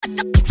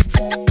Welcome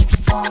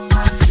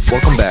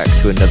back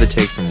to another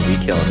take from We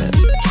Killing It.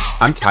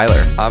 I'm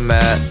Tyler. I'm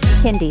Matt.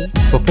 Cindy.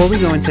 Before we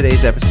go in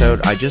today's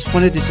episode, I just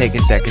wanted to take a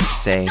second to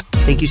say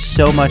thank you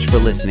so much for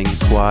listening,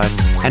 squad,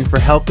 and for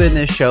helping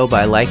this show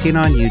by liking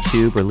on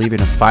YouTube or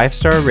leaving a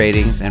 5-star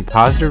ratings and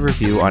positive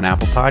review on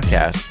Apple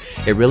Podcasts.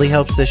 It really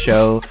helps the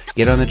show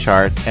get on the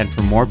charts and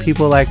for more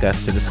people like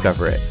us to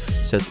discover it.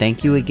 So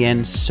thank you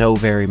again so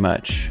very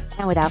much.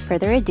 And without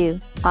further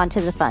ado, on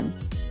to the fun.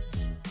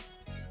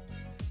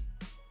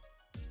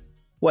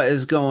 What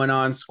is going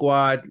on,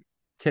 squad?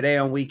 Today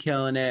on We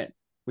Killing It,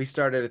 we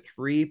started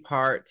a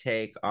 3-part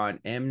take on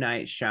M.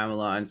 Night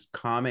Shyamalan's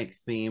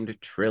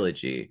comic-themed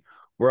trilogy.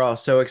 We're all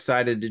so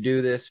excited to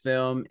do this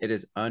film. It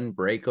is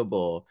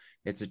Unbreakable.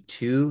 It's a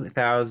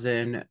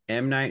 2000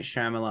 M. Night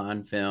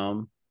Shyamalan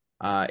film.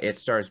 It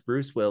stars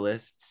Bruce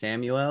Willis,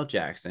 Samuel L.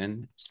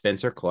 Jackson,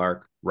 Spencer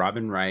Clark,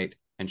 Robin Wright,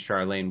 and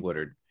Charlene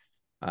Woodard.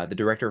 The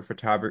director of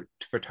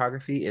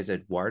photography is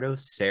Eduardo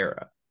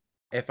Serra.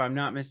 If I'm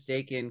not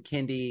mistaken,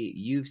 Kendi,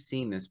 you've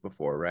seen this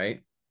before,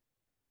 right?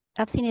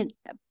 I've seen it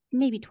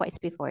maybe twice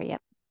before,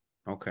 yep.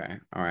 Okay.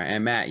 All right.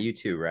 And Matt, you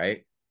too,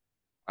 right?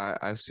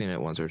 I've seen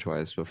it once or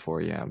twice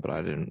before, yeah, but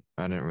I didn't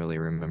really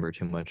remember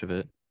too much of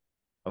it.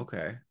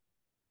 Okay.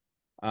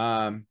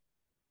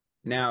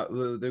 Now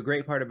the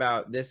great part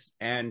about this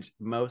and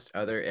most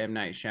other M.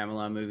 Night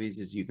Shyamalan movies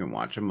is you can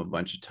watch them a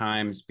bunch of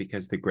times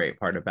because the great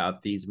part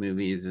about these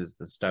movies is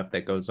the stuff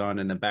that goes on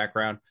in the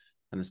background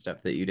and the stuff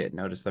that you didn't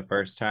notice the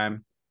first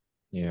time.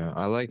 Yeah,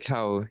 I like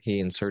how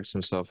he inserts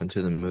himself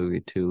into the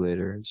movie too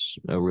later. It's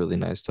a really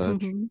nice touch.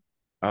 Mm-hmm.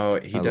 Oh,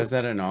 he I, does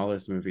that in all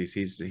his movies.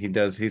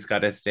 He's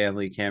got a Stan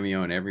Lee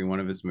cameo in every one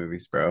of his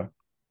movies, bro.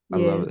 I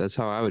love it. That's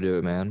how I would do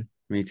it, man.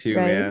 Me too,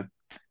 Right.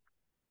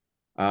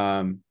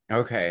 man.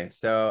 Okay,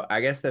 so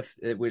I guess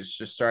it would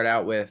just start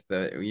out with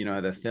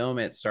the film.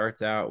 It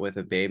starts out with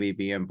a baby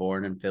being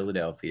born in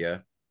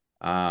Philadelphia.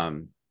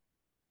 Um,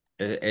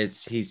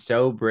 he's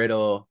so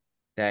brittle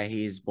that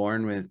he's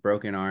born with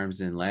broken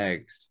arms and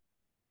legs,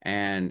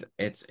 and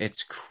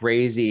it's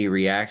crazy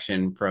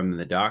reaction from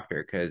the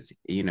doctor because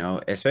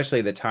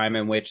especially the time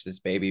in which this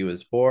baby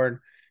was born.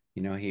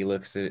 He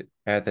looks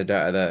at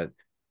the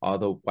all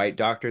the white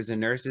doctors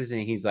and nurses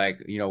and he's like,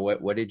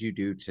 what did you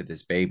do to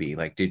this baby?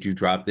 Like, did you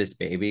drop this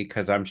baby?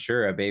 Because I'm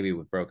sure a baby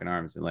with broken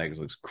arms and legs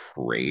looks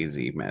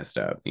crazy messed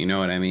up, you know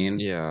what I mean?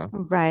 Yeah.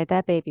 Right.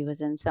 That baby was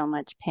in so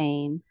much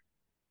pain.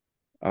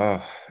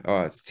 Oh,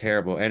 it's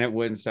terrible, and it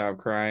wouldn't stop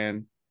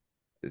crying.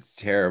 It's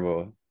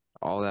terrible.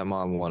 All that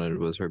mom wanted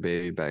was her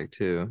baby back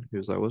too. He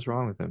was like, "What's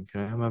wrong with him?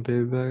 Can I have my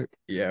baby back?"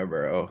 Yeah,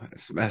 bro,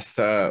 it's messed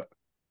up.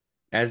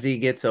 As he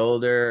gets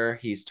older,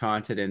 he's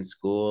taunted in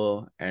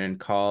school and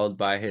called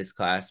by his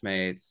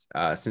classmates.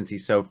 Since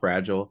he's so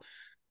fragile,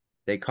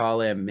 they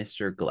call him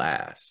Mr.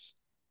 Glass.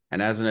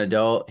 And as an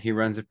adult, he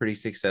runs a pretty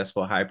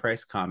successful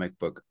high-priced comic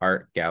book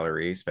art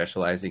gallery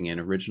specializing in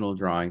original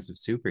drawings of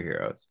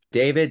superheroes.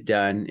 David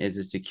Dunn is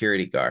a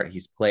security guard.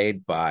 He's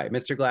played by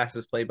Mr. Glass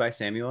is played by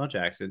Samuel L.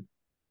 Jackson,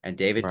 and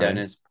David Dunn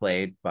Right. is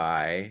played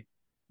by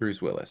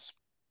Bruce Willis.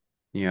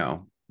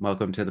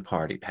 Welcome to the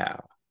party,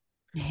 pal.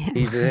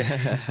 He's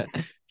a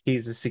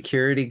he's a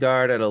security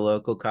guard at a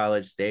local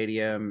college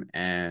stadium,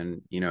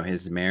 and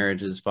his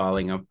marriage is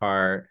falling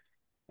apart.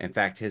 In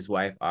fact, his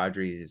wife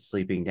Audrey is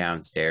sleeping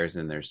downstairs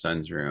in their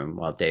son's room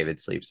while David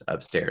sleeps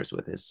upstairs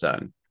with his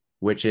son,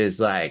 which is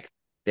like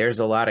there's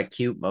a lot of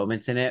cute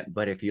moments in it,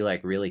 but if you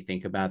like really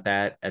think about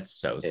that, that's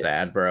so It-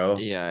 sad, bro.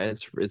 yeah,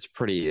 it's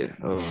pretty.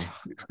 Oh,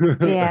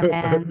 Yeah,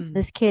 man.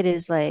 This kid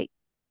is like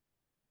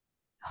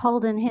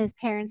holding his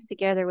parents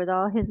together with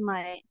all his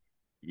might.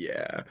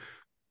 Yeah,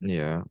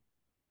 yeah.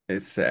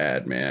 it's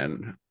sad,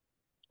 man.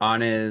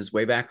 On his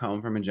way back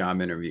home from a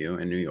job interview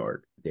in New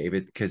York,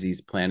 David, because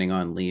he's planning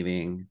on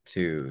leaving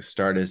to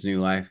start his new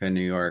life in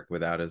New York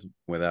without his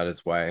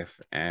wife,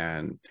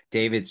 and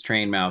David's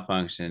train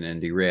malfunction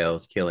and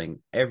derails, killing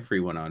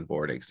everyone on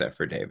board except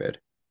for David.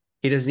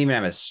 He doesn't even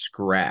have a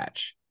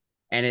scratch,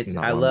 and it's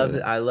Not I one love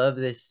bit. I love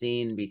this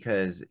scene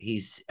because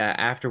he's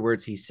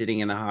afterwards he's sitting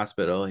in the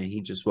hospital and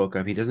he just woke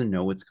up. He doesn't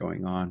know what's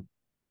going on,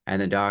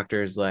 and the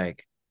doctor's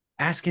like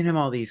asking him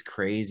all these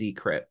crazy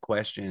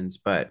questions,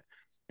 but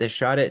the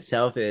shot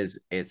itself is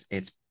it's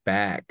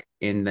back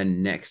in the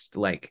next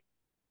like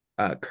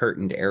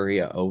curtained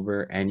area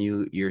over, and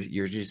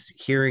you're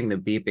just hearing the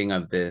beeping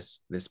of this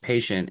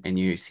patient, and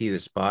you see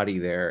this body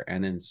there,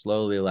 and then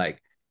slowly,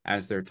 like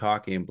as they're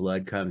talking,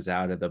 blood comes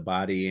out of the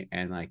body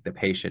and like the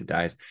patient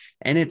dies,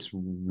 and it's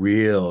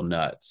real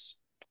nuts.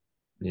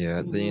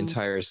 Yeah, the Mhm.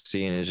 entire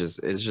scene is just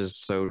it's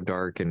just so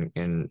dark and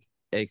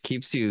it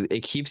keeps you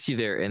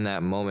there in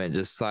that moment,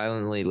 just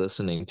silently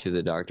listening to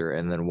the doctor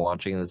and then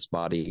watching this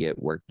body get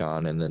worked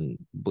on and then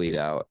bleed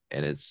out.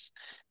 And it's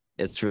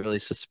really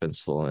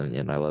suspenseful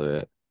and I love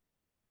it.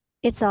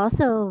 It's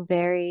also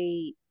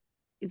very,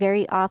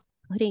 very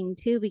off-putting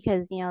too,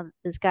 because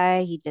this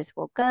guy, he just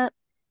woke up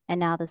and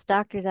now this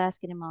doctor's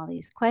asking him all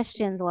these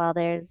questions while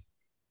there's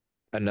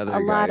a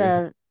Another lot guy.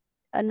 of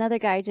another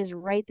guy just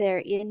right there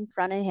in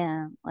front of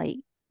him, like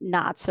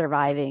not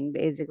surviving,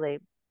 basically.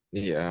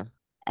 Yeah.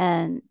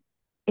 And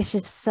it's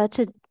just such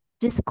a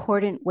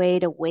discordant way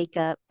to wake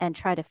up and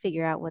try to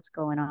figure out what's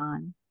going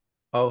on.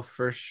 Oh,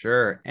 for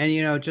sure.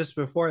 And just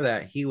before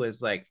that, he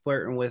was like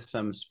flirting with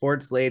some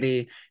sports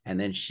lady, and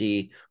then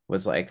she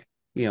was like,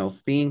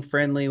 being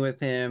friendly with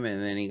him,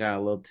 and then he got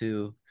a little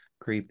too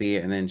creepy,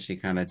 and then she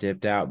kind of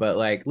dipped out. But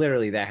like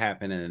literally that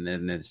happened, and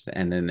then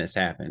this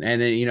happened. And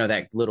then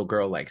that little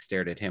girl like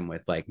stared at him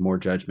with like more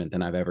judgment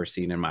than I've ever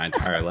seen in my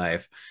entire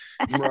life.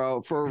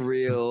 Bro, for The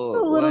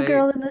real. little Like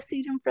girl in the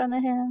seat in front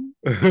of him.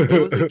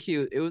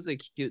 it was a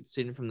cute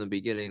scene from the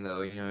beginning though,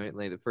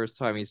 like the first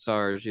time he saw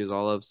her, she was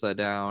all upside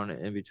down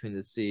in between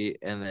the seat,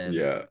 and then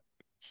Yeah,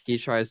 he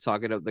tries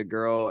talking up the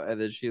girl, and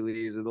then she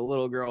leaves, and the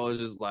little girl is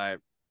just like,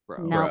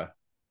 bro, Nope. bruh,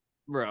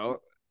 bro,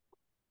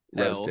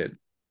 L. roasted.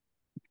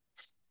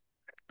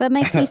 But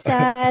makes me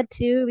sad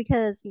too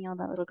because,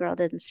 that little girl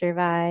didn't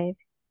survive.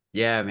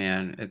 Yeah,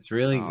 man, it's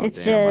really, Oh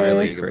It's damn, I didn't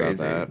really just, think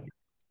about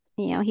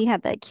crazy. that. he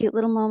had that cute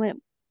little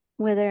moment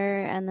with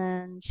her and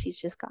then she's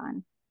just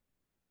gone.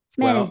 This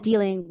man is Well,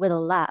 dealing with a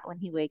lot when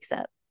he wakes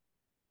up.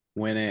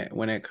 when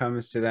it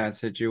comes to that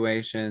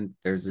situation,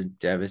 there's a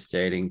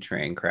devastating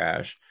train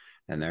crash,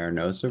 and there are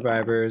no Yeah.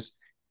 survivors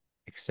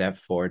except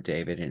for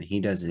David, and he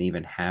doesn't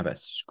even have a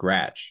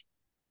scratch.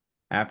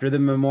 After the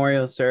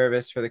memorial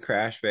service for the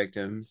crash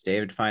victims,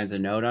 David finds a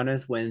note on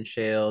his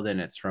windshield, and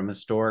it's from a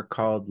store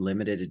called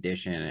Limited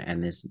Edition.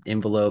 And this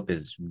envelope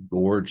is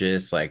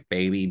gorgeous, like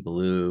baby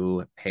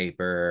blue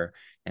paper,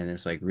 and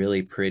it's like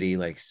really pretty,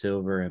 like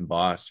silver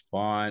embossed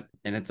font.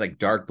 And it's like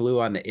dark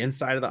blue on the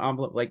inside of the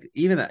envelope. Like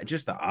even that,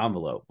 just the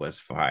envelope was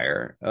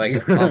fire.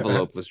 Like, The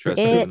envelope was dressed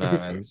to the It,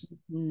 nines.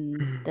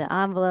 the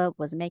envelope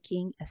was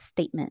making a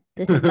statement.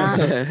 This is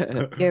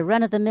not your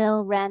run of the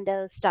mill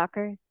rando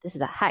stalker. This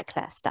is a high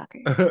class stalker.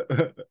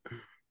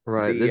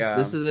 Right. the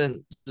This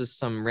isn't just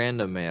some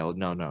random mail.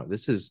 No, no.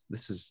 This is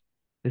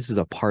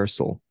a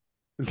parcel.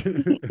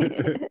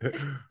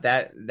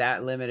 that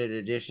limited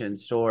edition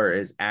store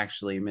is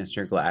actually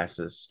Mr.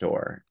 Glass's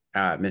store.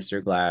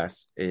 Mr.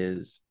 Glass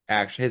is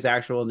actually, his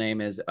actual name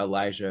is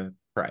Elijah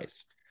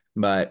Price,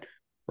 but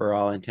for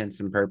all intents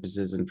and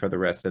purposes and for the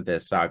rest of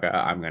this saga,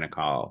 I'm going to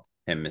call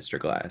him Mr.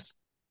 Glass.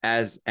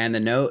 And the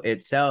note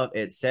itself,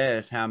 it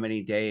says, how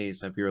many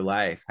days of your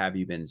life have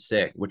you been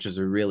sick, which is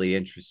a really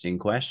interesting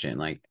question.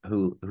 Like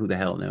who the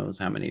hell knows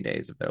how many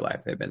days of their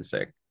life they've been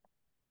sick.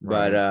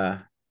 But Right.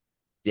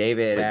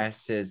 David But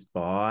asks his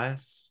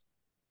boss,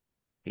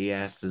 he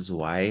asks his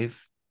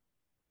wife,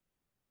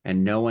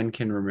 and no one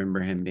can remember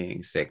him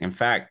being sick. In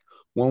fact,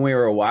 when we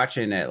were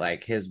watching it,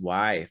 like his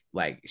wife,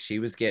 like she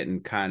was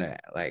getting kind of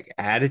like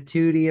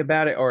attitudey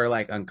about it, or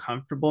like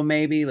uncomfortable,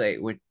 maybe like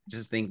with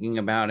just thinking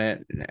about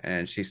it,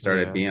 and she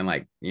started yeah. being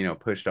like,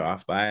 pushed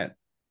off by it.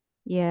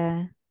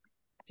 Yeah.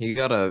 He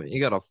got a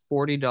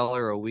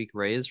 $40 a week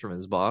raise from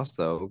his boss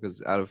though,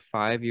 because out of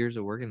 5 years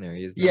of working there,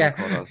 he's never Yeah,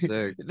 called off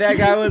sick. that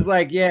guy was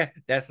like, "Yeah,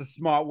 that's a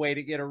smart way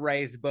to get a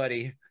raise,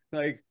 buddy."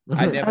 Like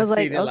I I never was like,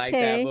 seen it like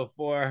that okay,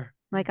 before.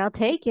 like I'll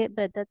take it,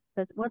 but that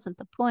wasn't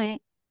the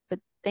point. But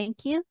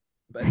thank you.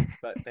 But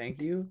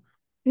thank you.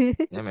 Yeah,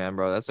 man,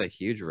 bro, that's a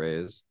huge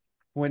raise.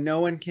 When no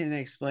one can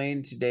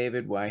explain to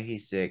David why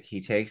he's sick, he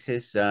takes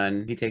his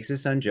son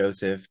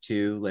Joseph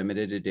to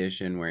limited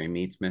edition where he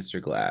meets Mr.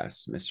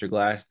 Glass. Mr.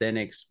 Glass then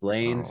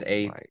explains Oh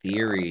a my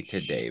theory to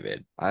gosh.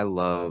 David. I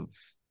love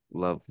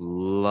the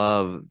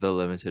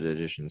limited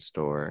edition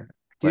store.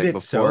 Dude, Like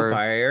it's so before,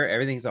 fire.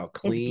 Everything's all It's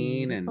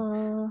clean and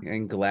beautiful.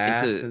 and it's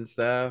glass a and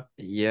stuff.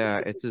 yeah,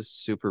 it's a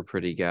super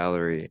pretty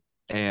gallery.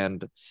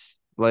 And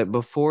like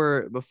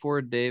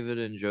before David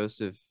and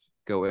Joseph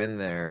go in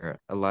there,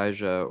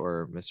 Elijah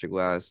or Mr.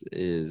 Glass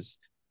is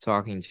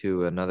talking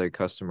to another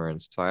customer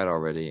inside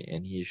already,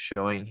 and he's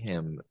showing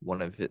him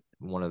one of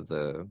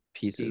the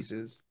pieces.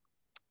 Pieces.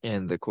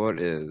 And the quote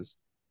is,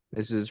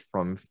 "This is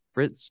from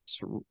Fritz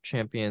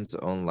Champion's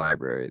own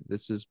library.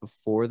 This is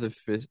before the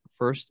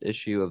first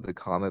issue of the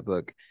comic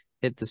book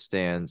hit the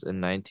stands in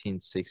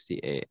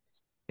 1968.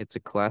 It's a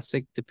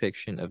classic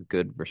depiction of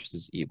good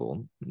versus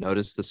evil.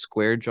 Notice the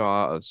square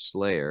jaw of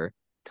Slayer,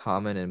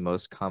 common in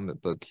most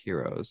comic book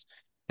heroes,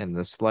 and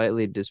the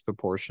slightly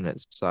disproportionate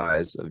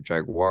size of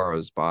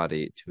Jaguaro's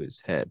body to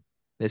his head.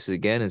 This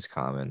again is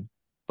common,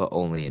 but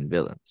only in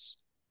villains.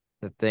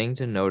 The thing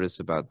to notice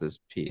about this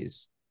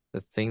piece,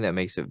 the thing that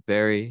makes it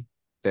very,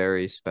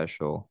 very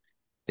special,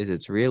 is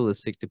its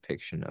realistic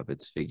depiction of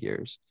its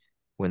figures.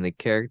 When the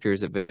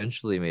characters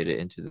eventually made it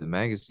into the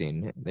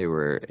magazine, they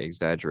were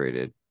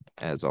exaggerated,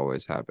 as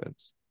always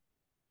happens.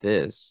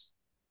 This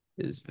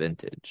is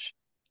vintage."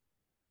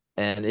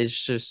 And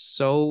it's just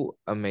so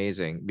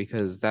amazing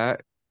because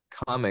that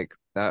comic,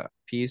 that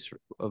piece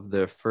of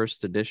the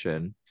first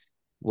edition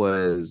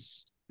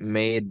was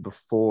made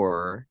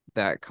before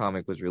that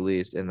comic was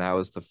released, and that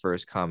was the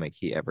first comic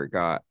he ever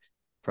got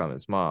from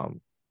his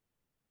mom.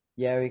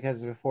 Yeah,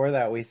 because before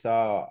that we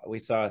saw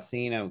a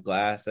scene of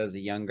Glass as a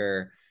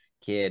younger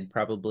kid,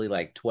 probably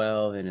like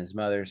 12, and his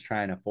mother's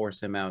trying to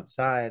force him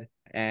outside.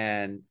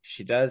 And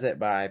she does it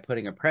by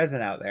putting a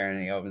present out there,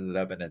 and he opens it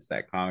up, and it's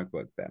that comic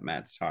book that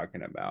Matt's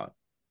talking about.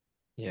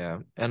 Yeah.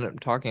 And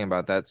talking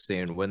about that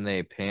scene, when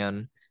they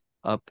pan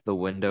up the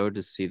window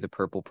to see the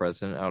purple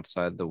present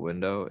outside the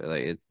window,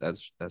 like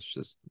that's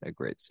just a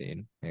great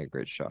scene, a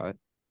great shot.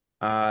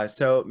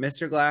 So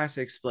Mr. Glass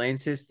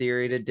explains his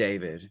theory to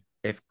David.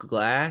 If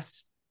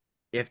Mr.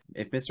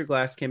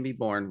 Glass can be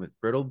born with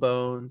brittle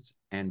bones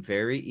and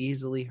very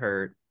easily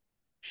hurt,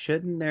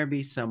 shouldn't there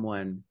be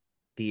someone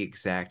the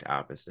exact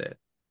opposite?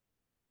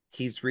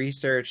 He's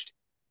researched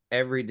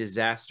every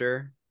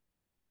disaster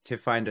to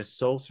find a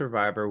sole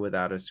survivor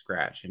without a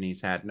scratch, and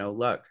he's had no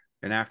luck.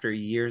 And after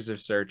years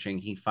of searching,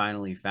 he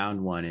finally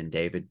found one in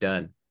David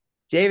Dunn.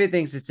 David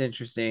thinks it's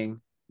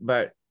interesting,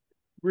 but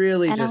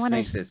really And I just want to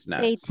thinks it's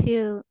say nuts.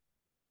 too,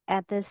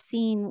 at this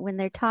scene when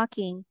they're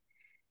talking,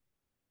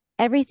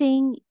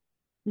 everything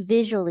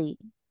visually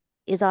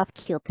is off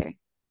kilter.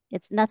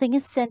 It's nothing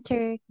is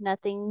centered,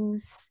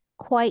 nothing's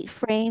quite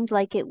framed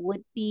like it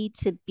would be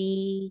to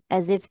be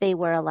as if they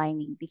were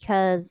aligning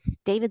because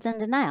David's in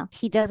denial.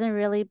 He doesn't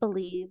really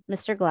believe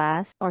Mr.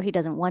 Glass or he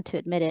doesn't want to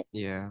admit it.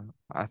 Yeah.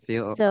 I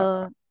feel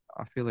So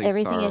I feel like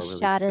everything Sorrow is really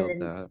shot at killed an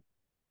that.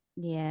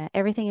 yeah,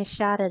 everything is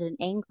shot at an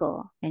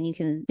angle and you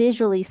can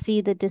visually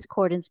see the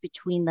discordance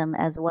between them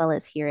as well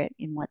as hear it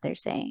in what they're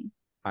saying.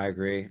 I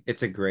agree.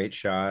 It's a great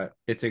shot.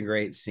 It's a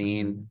great Mhm.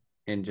 scene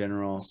in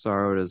general.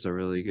 Sorrow does a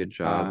really good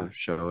job Uh, of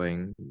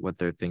showing what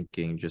they're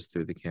thinking just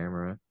through the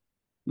camera.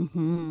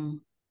 Hmm.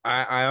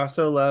 I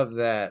also love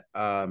that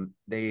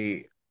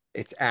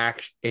it's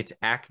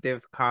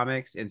active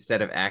comics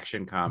instead of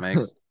action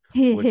comics,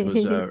 which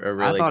was a I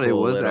really thought it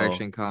cool was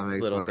Action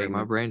Comics. little Like my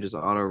thing. brain just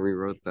auto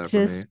rewrote that for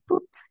me. Just boop.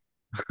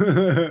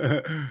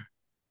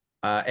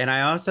 And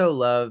I also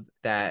love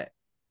that,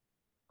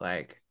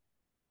 like,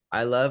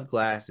 I love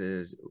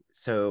glasses.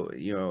 So,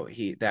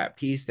 he that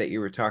piece that you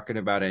were talking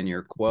about in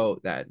your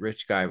quote, that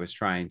rich guy was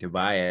trying to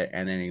buy it,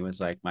 and then he was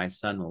like, "My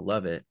son will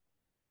love it."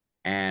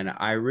 And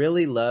I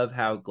really love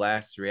how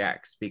Glass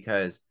reacts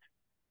because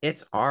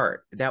it's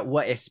art.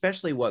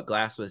 Especially what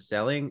Glass was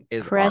selling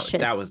is art. That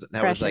Precious, was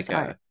that was precious like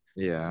art. a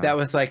Yeah. that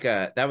was like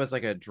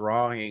a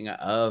drawing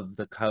of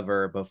the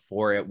cover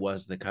before it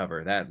was the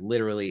cover. That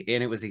literally,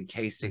 and it was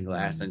encased in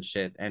glass Hmm. and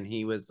shit. And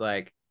he was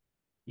like,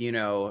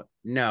 no,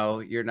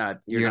 you're not,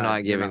 you're You're not, not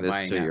you're giving not this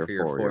buying to that your for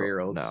your 4 year old. four-year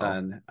old No.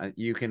 son.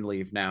 You can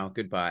leave now.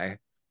 Goodbye.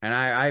 And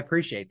I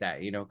appreciate that,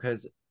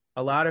 because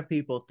a lot of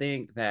people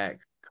think that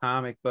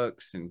comic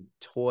books and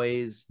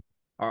toys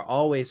are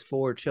always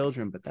for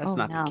children, but that's Oh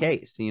not the no.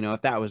 case.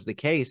 If that was the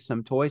case,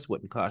 some toys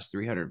wouldn't cost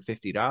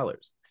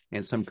 $350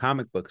 and some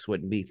comic books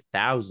wouldn't be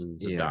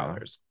thousands of Yeah.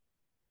 dollars.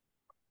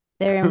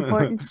 They're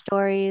important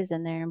stories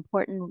and they're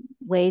important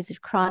ways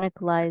of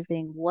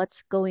chronicalizing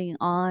what's going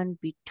on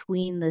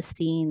between the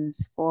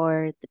scenes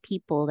for the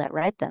people that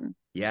write them.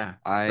 Yeah,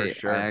 for I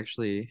sure.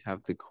 actually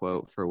have the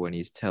quote for when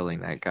he's telling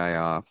that guy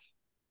off.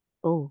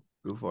 Oh.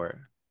 Go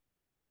for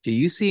Do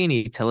you see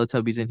any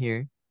Teletubbies in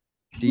here?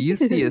 Do you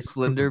see a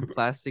slender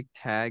plastic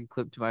tag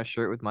clipped to my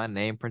shirt with my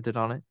name printed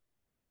on it?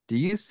 Do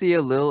you see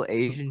a little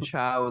Asian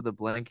child with a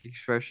blank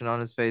expression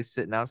on his face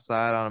sitting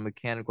outside on a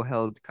mechanical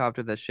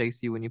helicopter that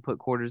shakes you when you put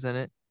quarters in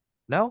it?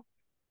 No?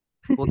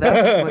 Well,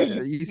 that's what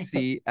it. you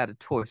see at a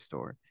toy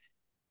store.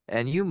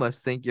 And you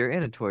must think you're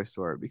in a toy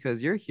store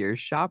because you're here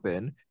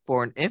shopping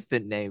for an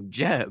infant named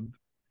Jeb.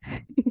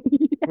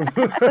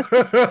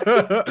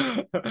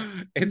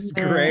 It's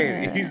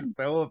great. He's Man.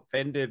 so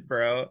offended,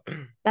 bro.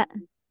 That,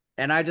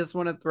 And I just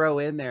want to throw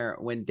in there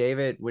when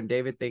David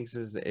thinks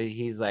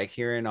he's like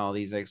hearing all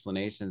these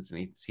explanations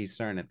and he's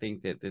starting to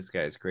think that this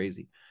guy's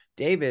crazy.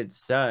 David's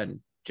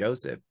son,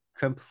 Joseph,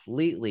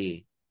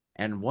 completely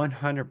and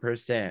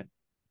 100%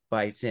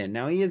 bites in.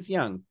 Now he is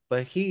young,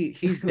 but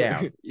he's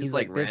down. He's He's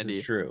like like, this is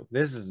Randy. true.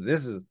 This is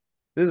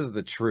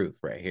the truth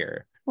right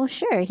here. well,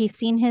 sure. He's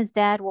seen his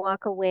dad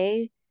walk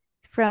away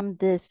from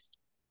this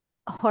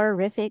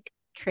horrific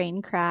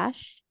train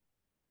crash.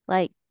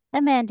 Like,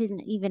 that man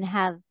didn't even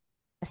have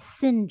a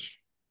singe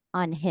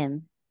on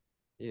him.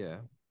 Yeah.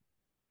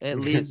 It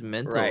leaves Right,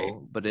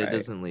 mental, but it right,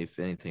 doesn't leave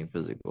anything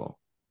physical.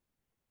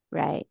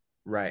 Right.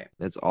 right.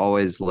 It's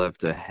always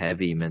left a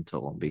heavy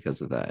mental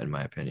because of that, in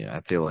my opinion.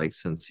 I feel like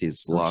since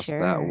he's Oh, lost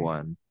that sure.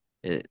 one,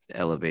 it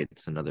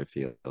elevates another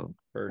field.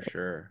 For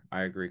sure.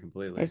 I agree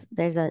completely.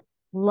 There's a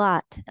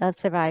lot of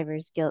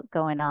survivor's guilt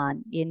going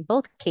on in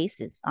both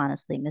cases,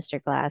 honestly,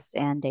 Mr. Glass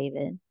and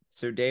David.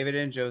 So David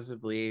and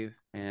Joseph leave,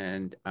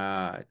 and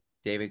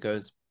David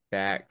goes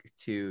back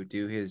to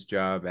do his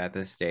job at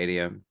the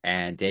stadium.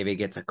 And David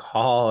gets a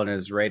call on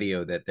his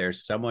radio that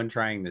there's someone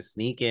trying to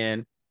sneak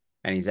in,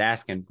 and he's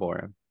asking for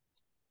him.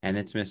 And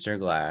it's Mr.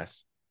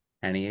 Glass.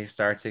 And he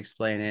starts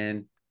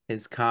explaining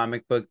his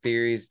comic book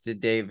theories to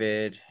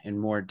David in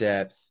more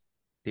depth.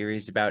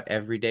 Theories about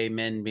everyday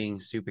men being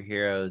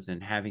superheroes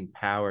and having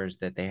powers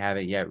that they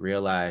haven't yet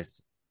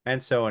realized,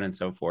 and so on and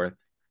so forth.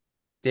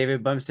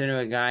 David bumps into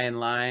a guy in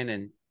line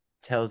and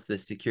tells the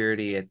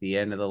security at the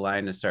end of the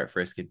line to start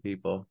frisking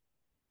people.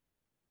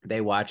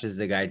 They watch as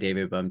the guy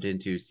David bumped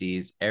into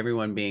sees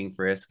everyone being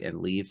frisked and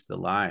leaves the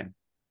line.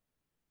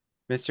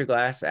 Mr.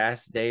 Glass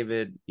asked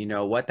David,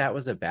 what that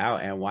was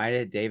about, and why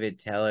did David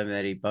tell him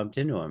that he bumped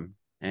into him?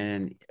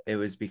 And it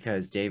was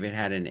because David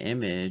had an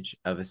image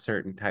of a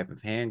certain type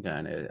of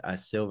handgun, a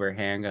silver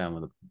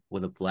handgun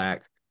with a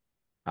black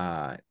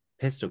uh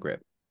pistol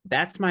grip.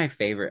 That's my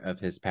favorite of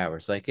his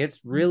powers. Like, it's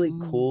really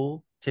Mhm.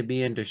 cool to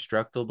be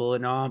indestructible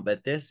and all,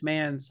 but this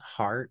man's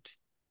heart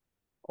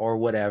or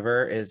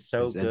whatever is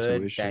so His good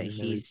intuition that and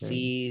he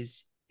everything.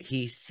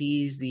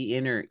 sees the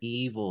inner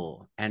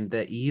evil and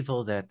the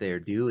evil that they're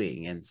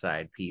doing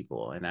inside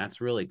people, and that's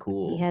really He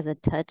cool. has a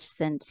touch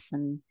sense,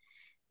 and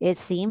it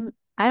seemed,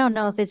 I don't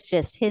know if it's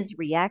just his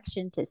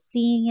reaction to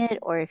seeing it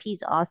or if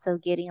he's also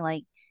getting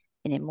like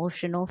an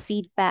emotional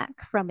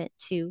feedback from it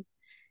too.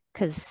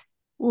 Because,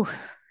 ooh,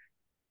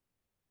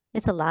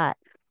 it's a lot.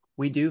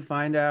 We do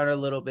find out a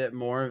little bit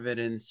more of it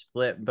in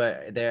Split,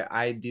 but there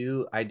I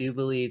do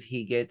believe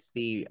he gets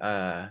the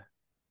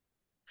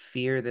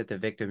fear that the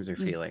victims are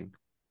Mm. feeling.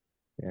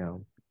 Yeah.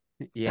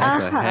 Yeah.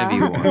 That's a heavy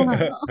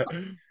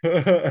one.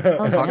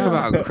 Oh Talk no.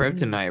 about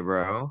kryptonite,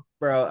 bro.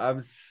 Bro,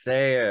 I'm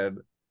saying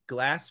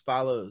Glass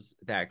follows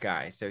that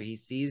guy. So he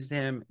sees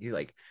him. He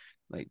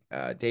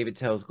David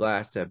tells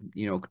Glass to,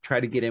 try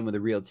to get in with a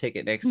real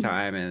ticket next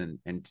time,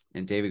 and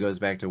David goes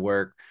back to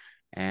work,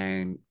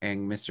 and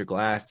Mr.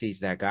 Glass sees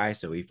that guy,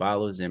 so he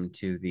follows him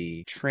to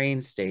the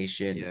train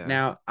station. Yeah.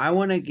 Now, I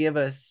want to give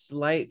a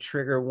slight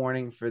trigger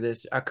warning for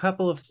this, a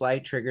couple of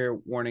slight trigger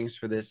warnings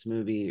for this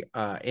movie.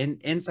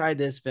 Inside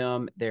this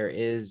film, there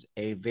is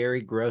a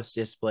very gross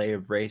display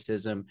of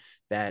racism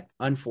that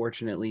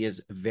unfortunately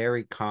is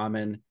very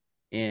common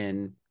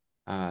in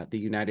the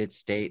United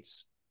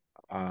States,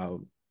 uh,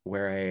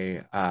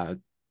 where a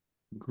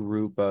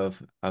group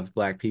of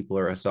Black people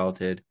are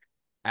assaulted,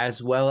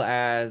 as well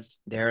as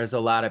there is a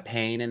lot of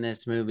pain in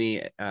this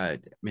movie.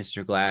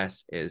 Mr.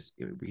 Glass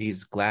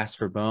he's glass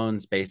for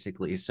bones,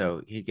 basically.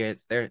 So he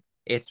gets there.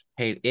 It's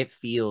pain. It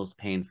feels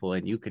painful,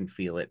 and you can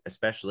feel it,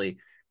 especially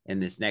in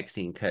this next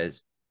scene,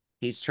 because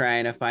he's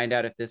trying to find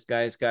out if this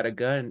guy's got a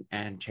gun,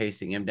 and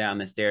chasing him down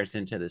the stairs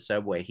into the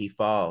subway. He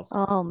falls,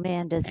 Oh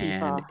man, does he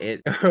and fall?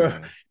 it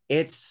Yeah.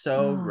 it's so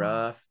Oh,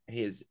 rough.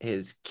 His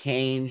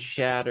cane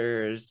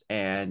shatters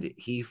and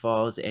he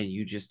falls, and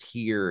you just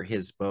hear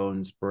his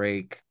bones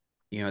break.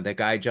 The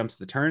guy jumps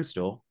the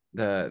turnstile,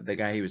 the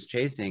guy he was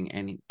chasing,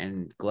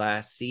 and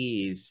Glass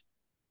sees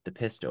the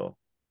pistol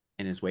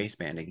in his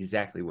waistband,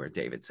 exactly where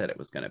David said it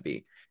was going to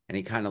be, and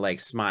he kind of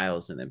like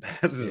smiles and then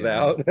passes Yeah.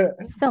 out.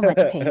 so much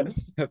pain.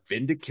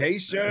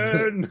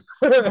 Vindication.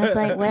 I was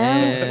like, well,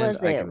 And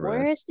was I it can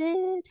worth rest.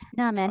 it?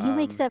 Nah, man, he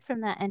wakes um up from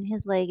that and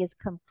his leg is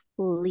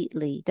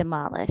completely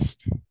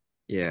demolished.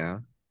 Yeah.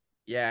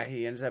 Yeah,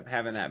 he ends up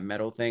having that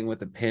metal thing with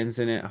the pins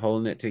in it,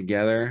 holding it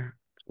together.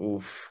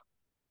 Oof,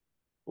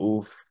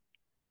 oof.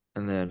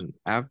 And then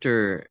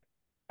after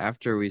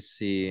we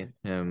see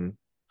him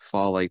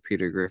fall like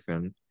Peter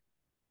Griffin,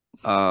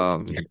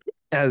 um,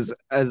 as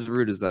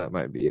rude as that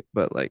might be,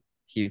 but like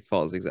he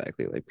falls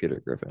exactly like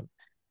Peter Griffin.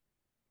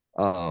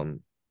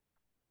 Um,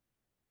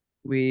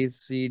 we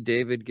see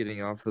David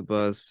getting off the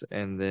bus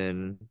and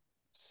then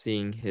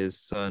seeing his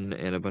son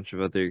and a bunch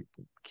of other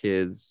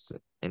kids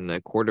and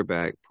a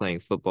quarterback playing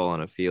football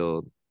on a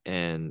field,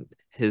 and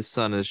his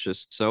son is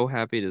just so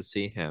happy to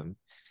see him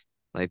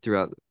like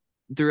throughout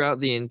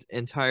the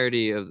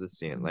entirety of the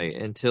scene, like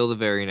until the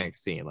very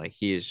next scene. Like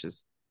he is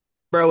just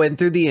Bro, and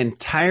through the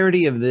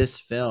entirety of this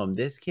film,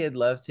 this kid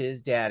loves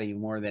his daddy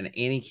more than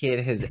any kid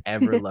has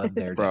ever loved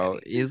their bro,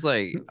 daddy. he's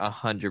like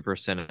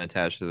 100%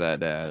 attached to that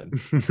dad.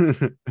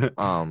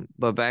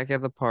 But back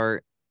at the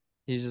park,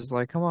 he's just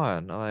like, come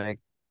on,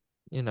 like,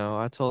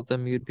 I told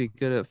them you'd be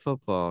good at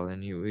football,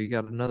 and we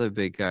got another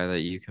big guy that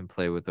you can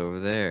play with over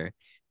there.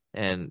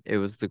 And it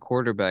was the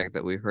quarterback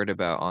that we heard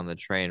about on the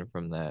train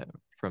from that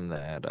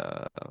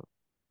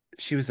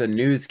She was a a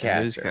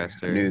newscaster, a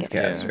newscaster. Yeah. Newscaster.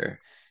 newscaster.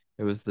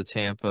 It was the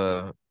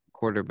Tampa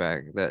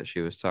quarterback that she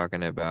was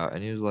talking about,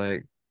 and he was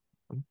like,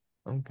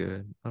 I'm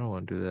good. I don't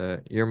want to do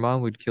that. Your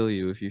mom would kill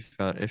you if she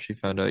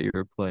found out you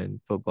were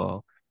playing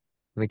football."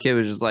 And the kid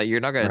was just like,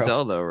 "You're not gonna Bro,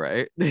 tell though,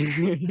 right?"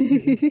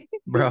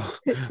 bro.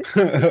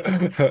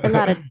 A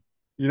lot of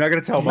You're not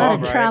gonna tell a lot of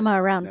mom, right?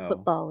 trauma around No.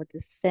 football with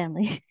this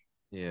family.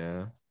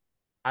 Yeah.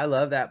 I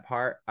love that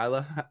part. I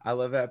love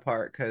that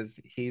part because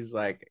he's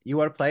like, "You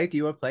want to play? Do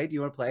you want to play? Do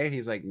you want to play?" And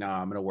he's like, "No,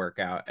 I'm gonna work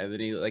out." And then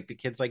the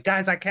kid's like,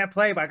 "Guys, I can't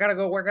play, but I gotta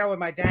go work out with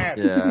my dad."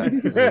 Yeah.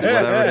 Whatever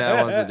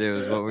dad wants to do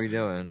is what we're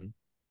doing.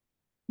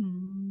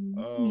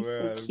 Oh He's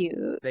so man.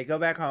 cute. They go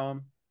back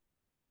home,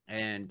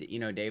 and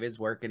David's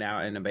working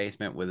out in the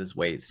basement with his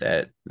weight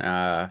set.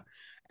 And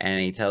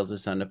he tells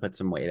his son to put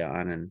some weight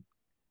on, and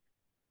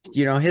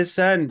his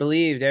son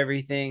believed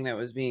everything that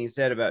was being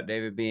said about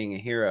David being a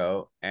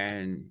hero,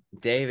 and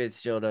David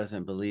still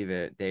doesn't believe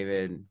it.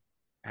 David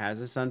has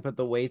his son put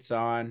the weights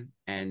on,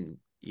 and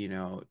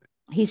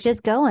He's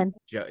just going.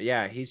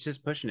 Yeah, he's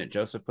just pushing it.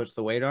 Joseph puts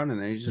the weight on,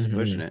 and then he's just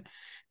pushing Mhm. it.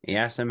 He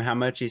asks him how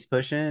much he's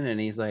pushing, and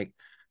he's like,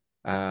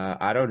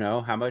 I don't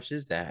know. How much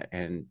is that?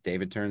 And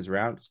David turns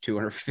around, it's He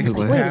was 250 Like,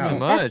 like, wait a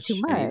that's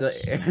too minute, pounds.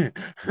 that's too much. And he's much.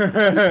 like,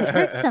 You could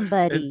hurt it's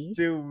somebody.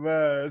 too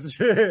much.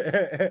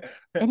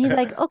 And he's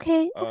like,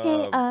 okay,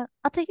 okay, um,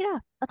 I'll take it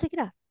off. I'll take it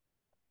off.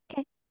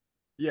 Okay.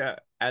 yeah.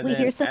 We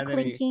hear some And then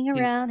clinking he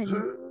around and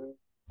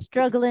he's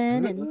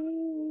struggling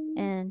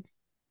and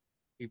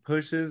he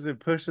pushes and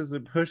pushes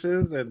and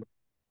pushes, and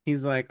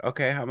he's like,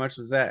 okay, how much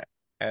was that?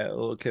 And the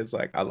little kid's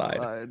like, I I lied.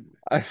 lied.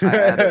 I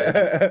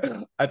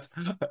added. I,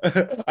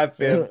 I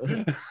fibbed.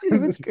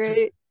 it was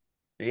great.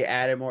 He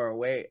added more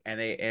weight,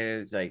 and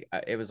it's like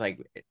it was like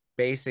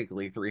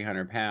basically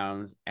 300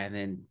 pounds. And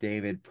then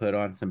David put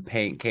on some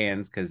paint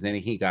cans because then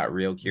he got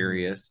real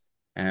curious,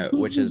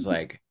 which is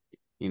like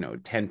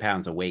 10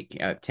 pounds of weight,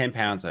 10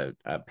 pounds of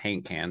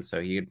paint cans. So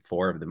he had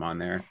four of them on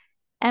there.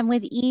 And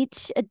with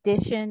each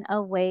addition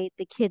of weight,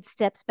 the kid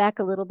steps back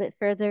a little bit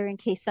further in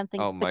case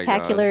something Oh my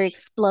spectacular gosh.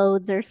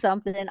 explodes or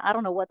something. I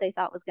don't know what they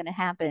thought was going to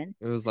happen.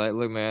 It was like,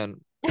 look, man.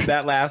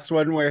 That last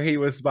one where he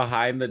was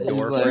behind the He's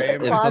door like, In the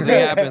frame. if something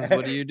closet, happens,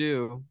 what do you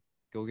do?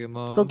 Go get go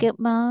mom. get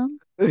mom.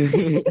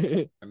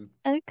 And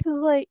because,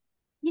 like,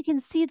 you can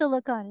see the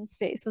look on his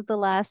face with the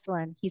last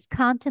one. He's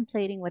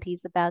contemplating what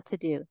he's about to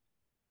do.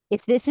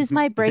 If this is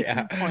my breaking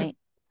Yeah. point,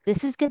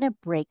 this is going to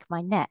break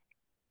my neck.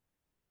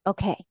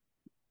 Okay,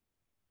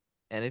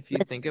 And if you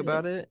let's think do it.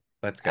 about it,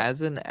 Let's go.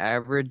 as an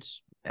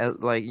average,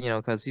 like,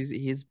 because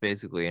he's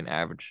basically an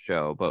average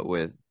Joe, but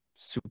with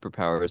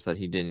superpowers that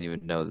he didn't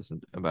even know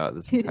about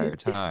this entire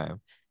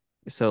time.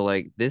 So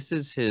like this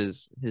is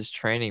his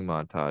training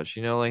montage.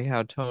 You know, like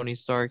how Tony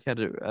Stark had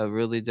a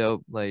really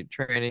dope like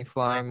training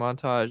flying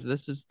montage.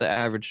 This is the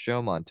average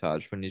Joe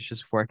montage when he's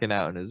just working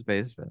out in his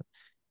basement.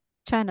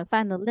 Trying to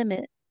find the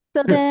limit.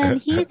 So then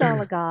he's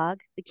all agog,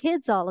 the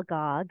kid's all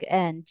agog,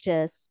 and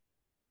just,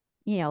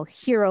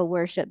 hero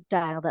worship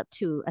dialed up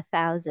to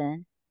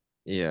 1,000.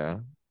 Yeah.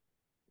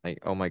 Like,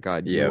 oh my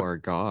God, you Yep. are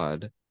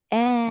God.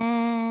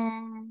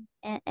 And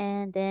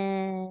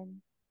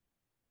then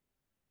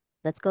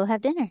let's go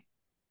have dinner.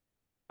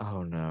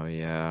 Oh no,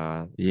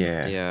 yeah.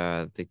 Yeah.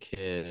 Yeah, the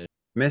kid.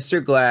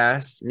 Mr.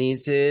 Glass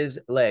needs his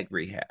leg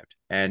rehabbed,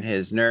 and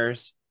his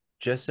nurse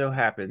just so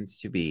happens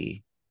to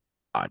be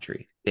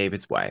Audrey,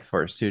 David's wife,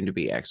 or soon to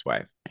be ex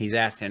wife. He's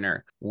asking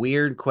her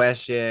weird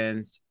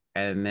questions,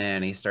 and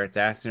then he starts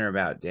asking her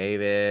about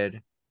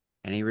David.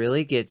 And he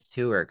really gets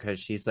to her because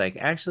she's like,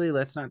 actually,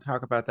 let's not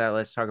talk about that.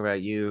 Let's talk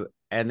about you.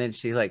 And then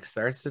she like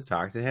starts to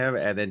talk to him,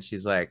 and then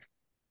she's like,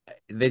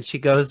 then she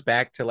goes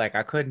back to like,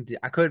 I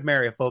couldn't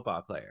marry a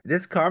football player.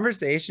 This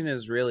conversation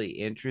is really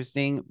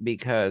interesting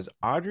because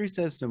Audrey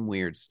says some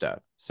weird stuff.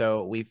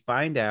 So we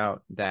find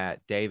out that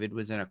David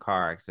was in a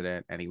car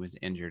accident and he was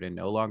injured and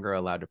no longer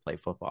allowed to play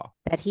football.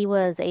 That he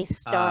was a um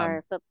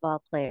star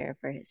football player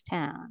for his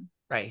town.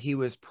 right, he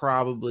was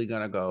probably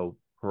gonna go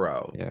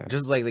pro, Yeah.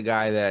 just like the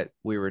guy that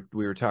we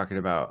were talking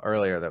about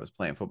earlier that was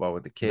playing football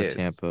with the The kids.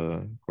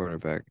 Tampa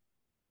quarterback.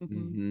 Hmm.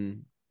 Hmm.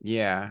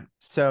 Yeah.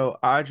 So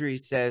Audrey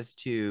says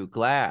to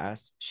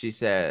Glass, she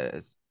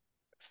says,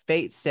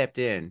 fate stepped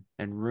in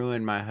and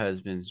ruined my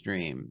husband's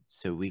dream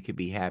so we could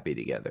be happy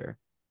together.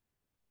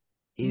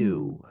 Mm.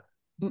 Ew.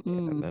 Yeah,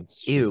 Mm-mm.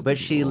 that's Ew. just But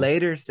she evil.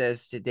 later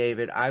says to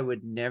David, I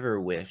would never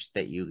wish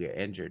that you get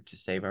injured to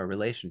save our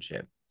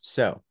relationship.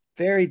 So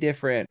very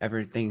different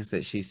everything's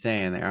that she's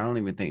saying there. I don't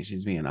even think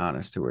she's being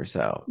honest to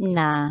herself.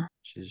 Nah.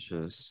 She's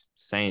just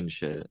saying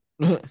shit.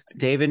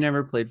 David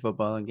never played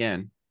football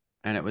again.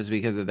 And it was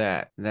because of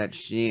that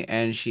she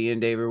and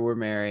David were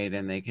married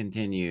and they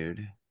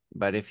continued.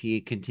 But if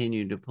he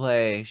continued to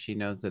play, she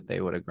knows that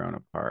they would have grown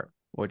apart,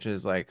 which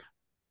is like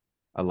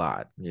a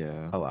lot,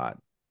 Yeah. a lot.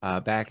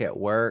 Back at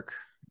work,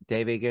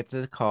 David gets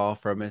a call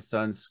from his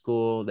son's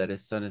school that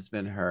his son has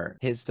been hurt.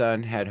 His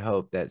son had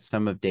hoped that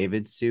some of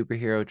David's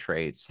superhero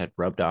traits had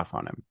rubbed off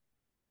on him.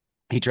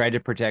 He tried to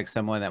protect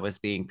someone that was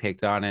being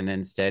picked on, and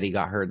instead he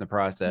got hurt in the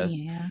process.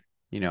 Yeah.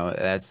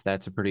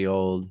 That's a pretty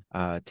old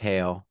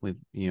tale. We've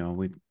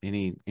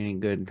any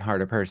good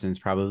hearted person's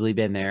probably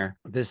been there.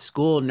 The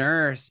school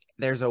nurse,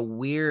 there's a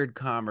weird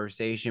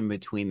conversation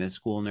between the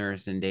school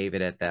nurse and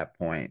David at that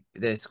point.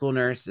 The school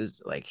nurse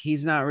is like,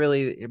 he's not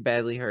really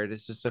badly hurt,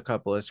 it's just a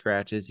couple of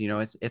scratches.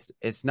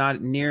 It's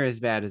not near as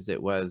bad as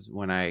it was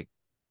when I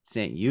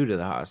sent you to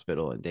the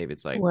hospital. And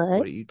David's like, What?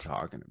 what are you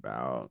talking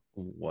about?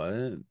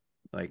 What?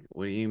 Like,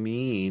 what do you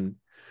mean?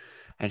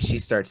 And she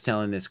starts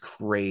telling this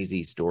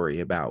crazy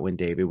story about when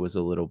David was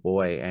a little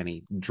boy and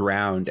he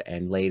drowned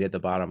and laid at the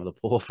bottom of the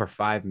pool for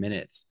 5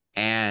 minutes.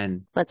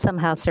 And But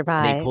somehow they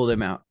survived. pulled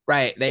him out.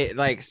 Right. They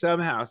like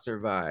somehow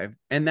survived.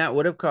 And that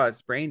would have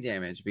caused brain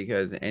damage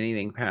because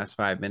anything past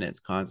 5 minutes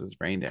causes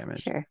brain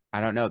damage. Sure.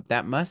 I don't know.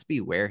 That must be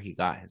where he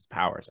got his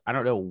powers. I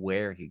don't know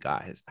where he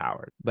got his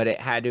powers, but it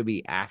had to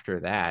be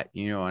after that.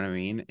 You know what I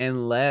mean?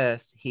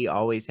 Unless he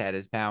always had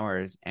his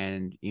powers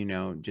and,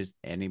 just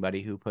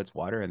anybody who puts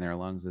water in their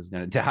lungs is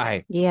going to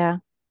die. Yeah.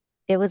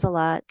 It was a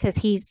lot because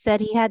he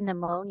said he had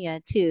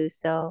pneumonia too.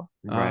 So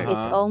Uh Right.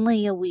 it's huh.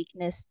 only a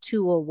weakness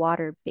to a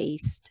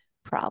water-based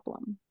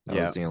problem.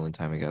 That was the only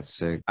time he got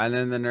sick. And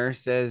then the nurse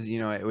says,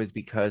 it was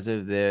because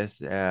of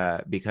this,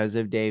 because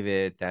of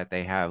David, that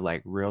they have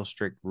like real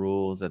strict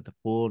rules at the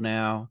pool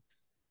now.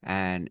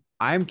 And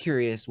I'm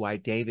curious why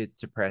David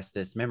suppressed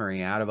this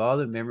memory. Out of all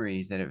the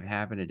memories that have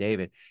happened to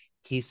David,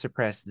 he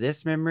suppressed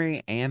this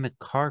memory and the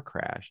car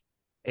crash.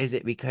 Is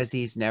it because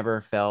he's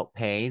never felt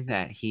pain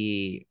that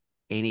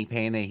any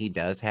pain that he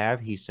does have,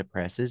 he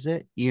suppresses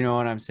it? You know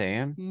what I'm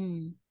saying?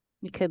 Mm,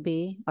 it could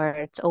be, or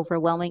it's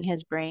overwhelming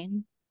his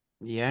brain.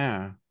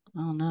 Yeah. I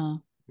don't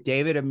know.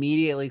 David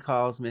immediately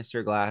calls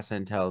Mr. Glass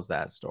and tells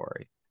that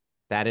story.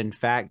 That in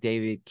fact,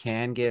 David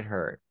can get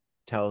hurt.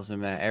 Tells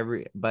him that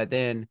but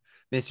then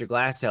Mr.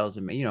 Glass tells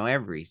him,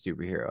 every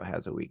superhero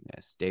has a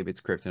weakness.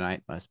 David's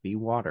kryptonite must be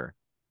water.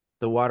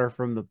 The water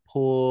from the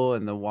pool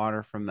and the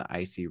water from the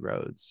icy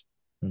roads.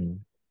 Hmm.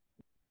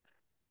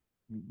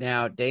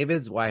 Now,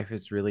 David's wife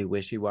is really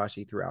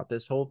wishy-washy throughout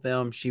this whole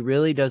film. She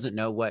really doesn't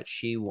know what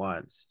she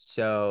wants.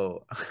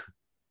 So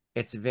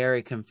it's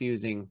very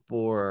confusing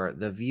for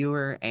the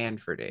viewer and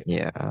for David.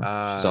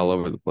 Yeah, she's all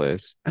over the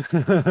place.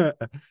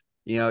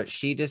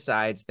 She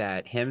decides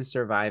that him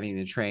surviving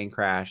the train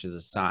crash is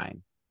a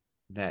sign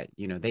that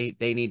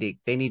they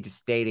need to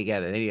stay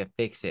together. They need to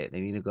fix it.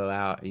 They need to go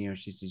out.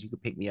 She says, you can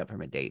pick me up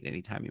from a date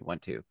anytime you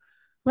want to.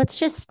 Let's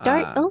just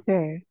start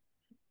over.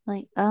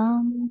 Like,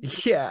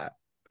 Yeah.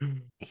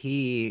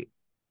 He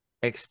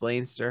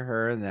explains to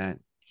her that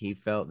he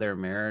felt their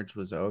marriage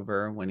was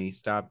over when he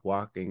stopped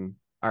waking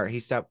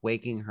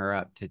her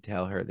up to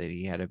tell her that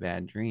he had a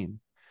bad dream.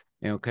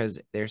 Because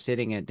they're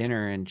sitting at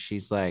dinner and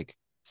she's like,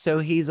 so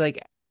he's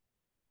like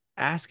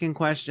asking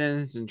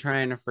questions and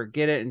trying to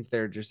forget it, and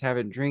they're just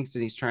having drinks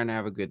and he's trying to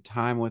have a good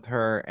time with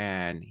her,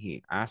 and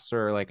he asks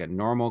her like a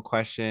normal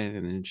question,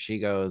 and then she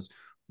goes,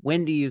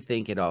 when do you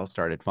think it all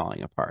started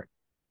falling apart?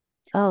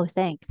 oh,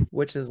 thanks.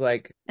 Which is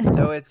like,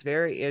 so it's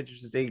very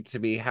interesting to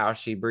me how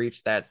she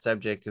breached that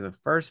subject in the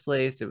first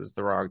place. It was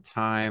the wrong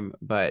time,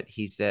 but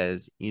he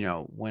says,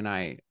 when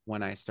I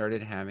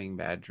started having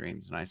bad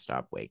dreams and I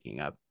stopped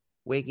waking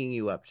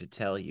you up to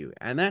tell you.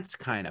 And that's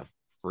kind of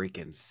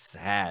freaking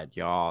sad,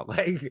 y'all.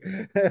 Like,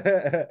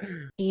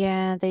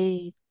 Yeah,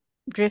 they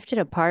drifted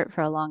apart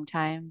for a long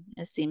time,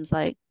 it seems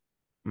like.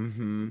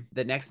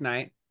 The next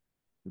night,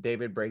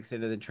 David breaks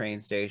into the train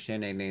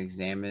station and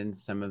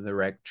examines some of the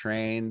wrecked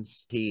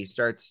trains. He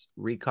starts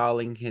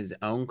recalling his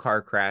own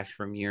car crash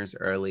from years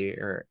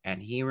earlier,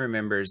 and he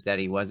remembers that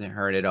he wasn't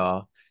hurt at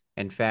all.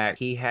 In fact,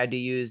 he had to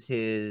use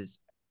his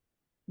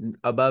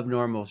above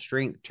normal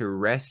strength to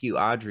rescue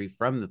Audrey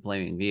from the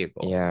flaming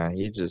vehicle. Yeah,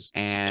 he just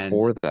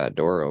tore that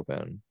door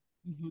open.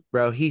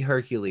 Bro, he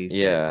Hercules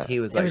did. He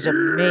was it was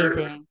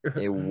amazing.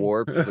 It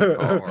warped the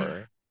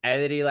car.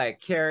 And then he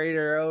like carried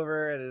her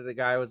over, and then the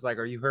guy was like,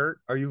 are you hurt?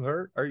 Are you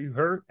hurt? Are you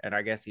hurt? And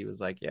I guess he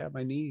was like, yeah,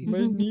 my knee.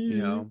 My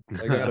knee.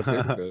 I got a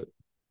picture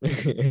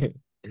of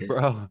it.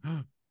 Bro.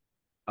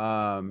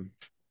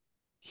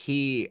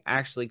 He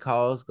actually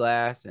calls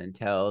Glass and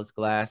tells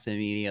Glass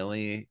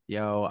immediately,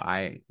 yo,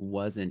 I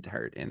wasn't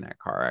hurt in that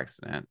car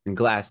accident. And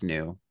Glass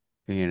knew,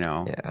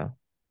 Yeah.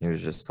 He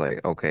was just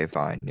like, okay,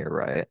 fine, you're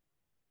right.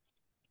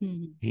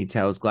 He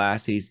tells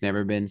Glass he's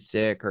never been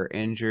sick or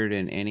injured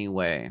in any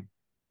way.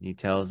 He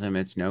tells him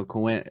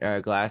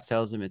Glass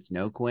tells him it's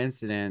no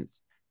coincidence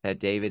that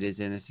David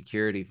is in the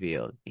security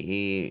field.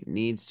 He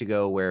needs to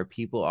go where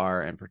people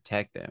are and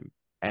protect them.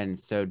 And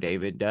so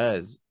David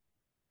does.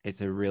 It's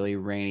a really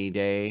rainy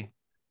day,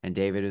 and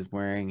David is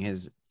wearing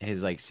his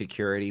like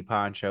security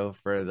poncho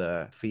for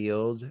the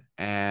field,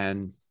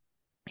 and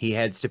he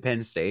heads to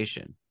Penn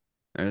Station.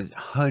 There's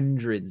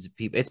hundreds of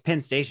people. It's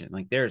Penn Station.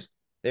 Like there's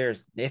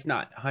if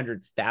not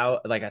hundreds,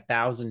 like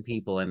 1,000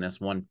 people in this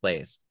one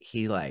place.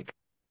 He like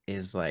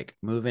is like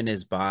moving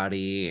his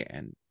body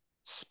and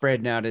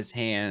spreading out his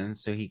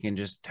hands so he can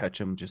just touch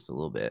them just a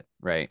little bit,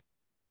 right?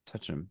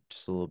 Touch him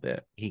just a little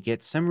bit. He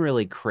gets some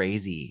really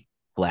crazy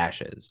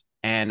flashes.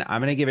 And I'm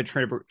going to give a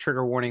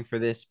trigger warning for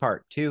this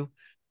part too,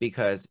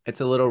 because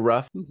it's a little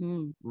rough.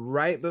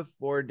 Right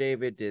before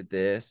David did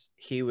this,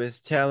 he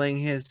was telling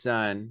his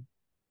son,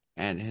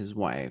 and his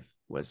wife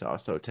was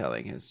also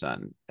telling his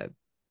son, that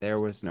there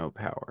was no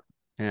power.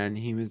 And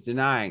he was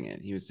denying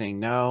it. He was saying,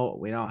 no,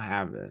 we don't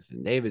have this.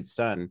 And David's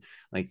son,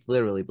 like,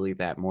 literally believed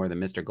that more than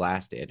Mr.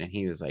 Glass did. And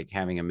he was like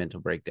having a mental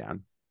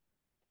breakdown.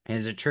 And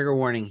there's a trigger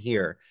warning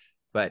here,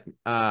 but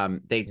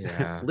they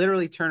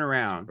literally turn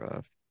around,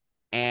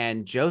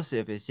 and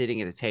Joseph is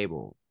sitting at a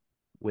table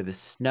with a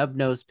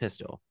snub-nosed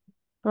pistol.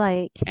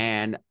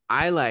 And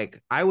I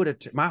would have,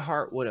 my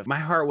heart would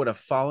have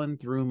fallen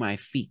through my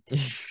feet.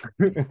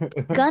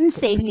 Gun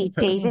safety,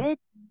 David.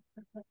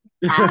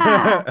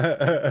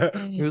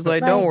 He was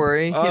like, don't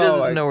worry. He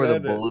doesn't know where the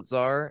bullets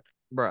are.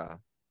 Bruh.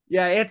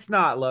 Yeah, it's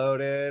not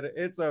loaded.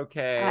 It's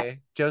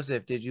okay.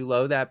 Joseph, did you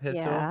load that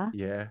pistol?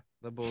 Yeah.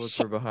 The bullets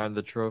were behind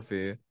the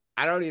trophy.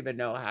 I don't even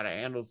know how to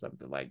handle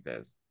something like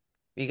this.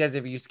 Because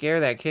if you scare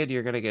that kid,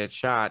 you're going to get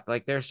shot.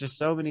 Like, there's just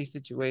so many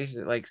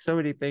situations, like so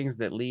many things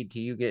that lead to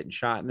you getting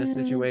shot in this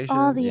situation.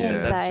 All the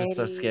anxiety. That's just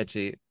so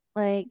sketchy.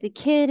 Like, the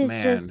kid is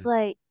just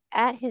like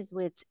at his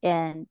wits'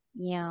 end.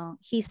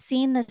 He's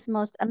seen this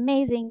most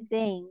amazing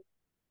thing,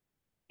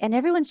 and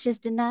everyone's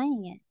just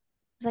denying it.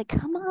 It's like,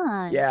 come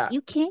on, Yeah.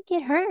 you can't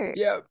get hurt.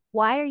 Yep.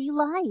 Why are you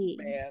lying?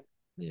 Man.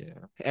 Yeah.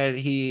 And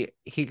he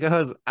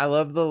goes, I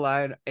love the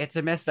line. It's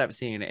a messed up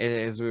scene. It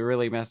is a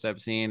really messed up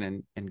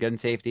scene, and gun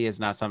safety is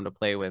not something to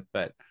play with,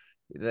 but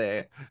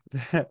the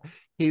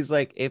he's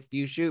like, if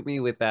you shoot me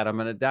with that, I'm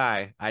gonna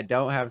die. I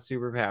don't have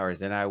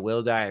superpowers, and I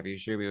will die if you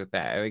shoot me with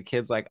that. And the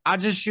kid's like, I'll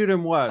just shoot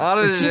him once.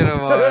 I'll just shoot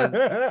him once.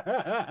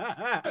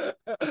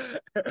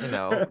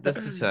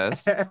 Just the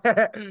test.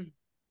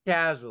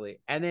 Casually.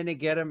 And then to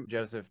get him,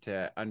 Joseph,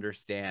 to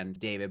understand,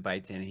 David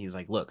bites in and he's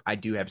like, look, I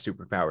do have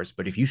superpowers,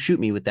 but if you shoot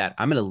me with that,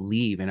 I'm going to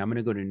leave and I'm going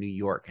to go to New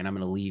York and I'm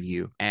going to leave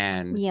you.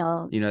 And,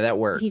 that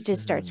works. He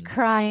just starts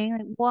crying.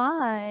 Like,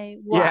 why?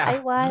 Yeah.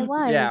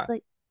 Why? Yeah. It's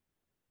like,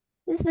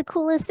 this is the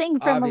coolest thing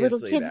from a little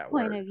kid's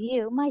point of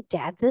view. My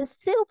dad's a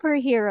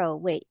superhero.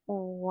 Wait,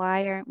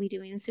 why aren't we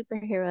doing the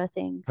superhero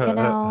thing?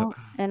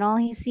 And all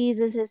he sees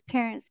is his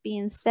parents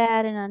being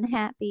sad and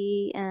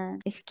unhappy,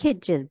 and this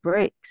kid just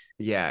breaks.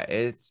 Yeah,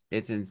 it's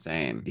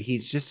insane.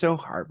 He's just so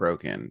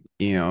heartbroken.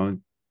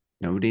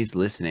 Nobody's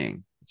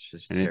listening. It's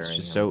just and tearing it's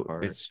just him so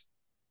apart.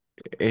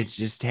 it's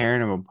just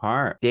tearing him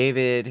apart.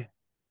 David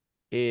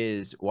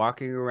is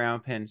walking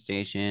around Penn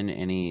Station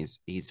and he's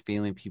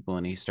feeling people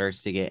and he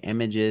starts to get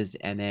images.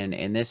 And then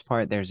in this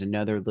part, there's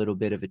another little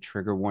bit of a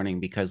trigger warning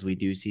because we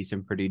do see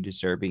some pretty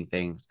disturbing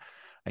things.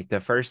 Like the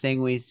first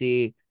thing we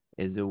see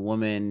is a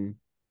woman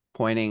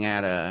pointing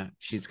at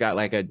she's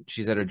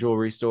at a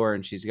jewelry store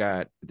and she's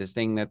got this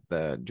thing that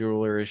the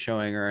jeweler is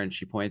showing her, and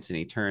she points and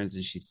he turns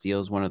and she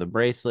steals one of the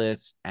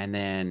bracelets, and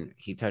then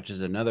he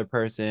touches another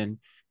person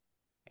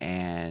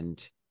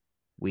and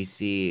we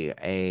see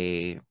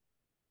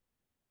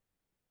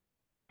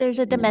there's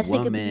a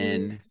domestic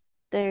woman. abuse.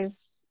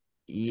 There's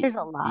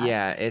a lot.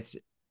 Yeah,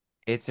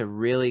 it's a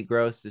really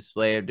gross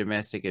display of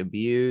domestic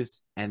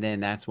abuse, and then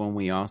that's when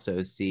we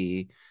also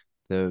see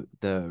the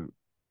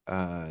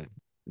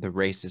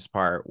racist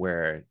part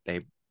where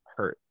they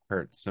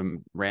hurt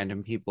some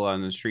random people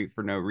on the street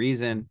for no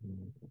reason.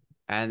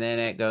 And then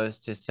it goes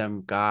to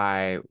some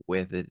guy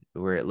with it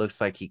where it looks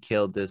like he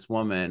killed this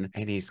woman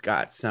and he's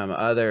got some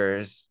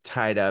others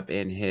tied up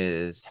in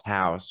his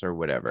house or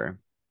whatever.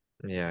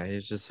 Yeah,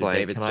 he's just So like,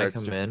 David can I starts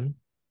come to- in?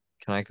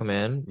 Can I come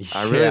in?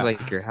 I really Yeah.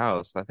 like your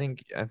house. I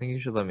think you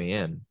should let me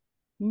in.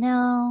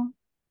 No.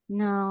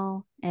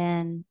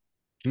 And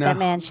that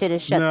man should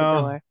have shut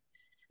the door.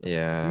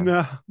 Yeah.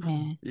 No.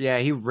 Man. Yeah,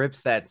 he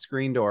rips that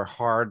screen door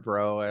hard,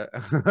 bro.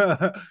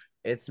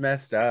 It's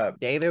messed up.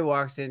 David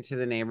walks into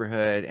the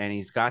neighborhood and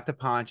he's got the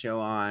poncho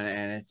on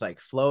and it's like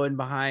flowing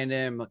behind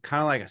him,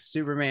 kind of like a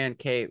Superman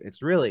cape.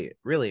 It's really,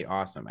 really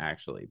awesome,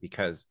 actually,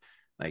 because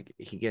like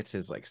he gets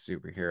his like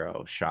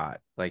superhero shot,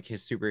 like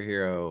his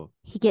superhero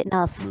He getting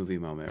all movie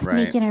moment,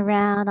 sneaking right?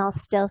 around, all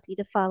stealthy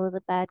to follow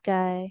the bad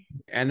guy.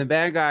 And the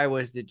bad guy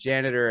was the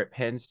janitor at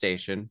Penn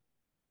Station.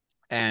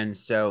 And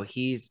so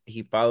he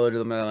followed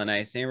them in a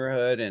nice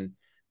neighborhood and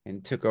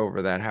took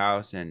over that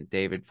house, and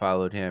David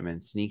followed him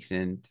and sneaks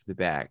into the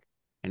back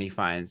and he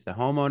finds the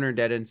homeowner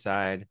dead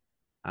inside.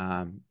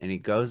 And he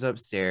goes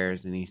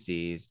upstairs and he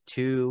sees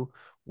two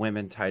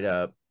women tied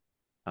up,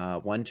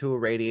 one to a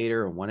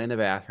radiator and one in the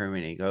bathroom,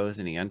 and he goes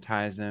and he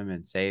unties them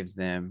and saves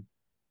them.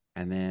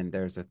 And then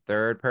there's a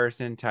third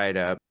person tied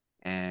up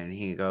and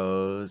he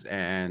goes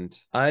and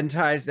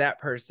unties that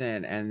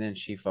person, and then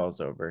she falls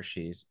over.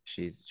 She's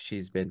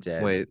been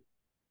dead. Wait,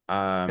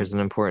 there's an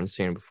important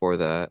scene before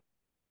that.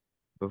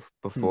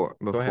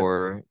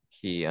 Before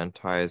he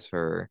unties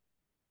her,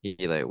 he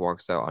like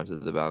walks out onto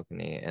the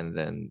balcony, and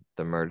then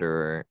the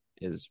murderer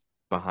is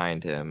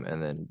behind him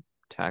and then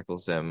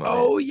tackles him.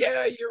 Oh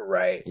yeah, you're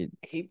right.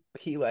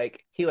 He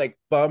like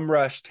bum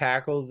rush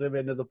tackles him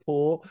into the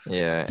pool.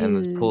 Yeah, and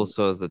the pool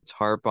still has the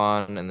tarp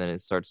on, and then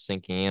it starts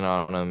sinking in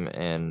on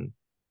him,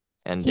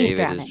 and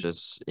David is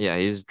just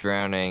he's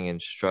drowning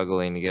and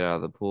struggling to get out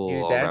of the pool,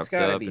 dude, all wrapped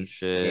up and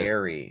shit.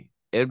 Scary.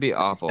 It'd be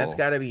awful. That's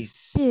gotta be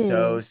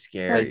so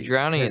scary. Like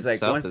drowning itself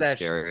once is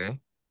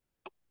scary.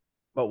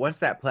 But once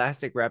that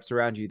plastic wraps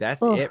around you,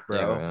 that's it, bro.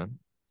 Yeah, man.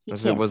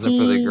 If it wasn't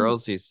for the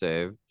girls he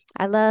saved.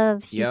 I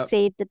love he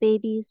saved the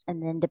babies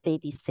and then the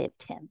babies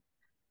saved him.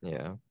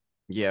 Yeah.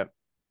 Yep.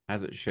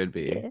 As it should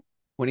be. Yeah.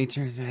 When he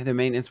turns, the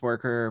maintenance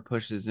worker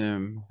pushes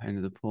him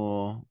into the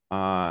pool.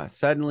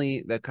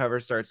 Suddenly the cover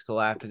starts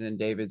collapsing and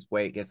David's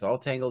weight gets all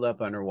tangled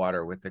up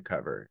underwater with the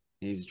cover.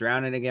 He's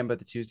drowning again, but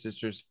the two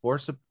sisters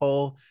force a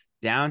pole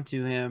down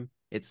to him.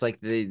 It's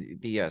like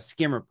the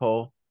skimmer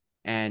pole,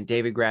 and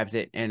David grabs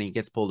it and he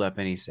gets pulled up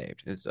and he's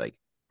saved. It's like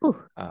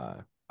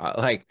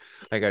like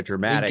a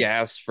dramatic, he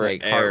gasps for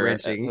like, air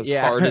heart-wrenching as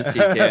hard as he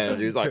can.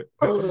 He's like,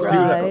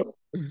 right.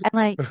 And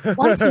like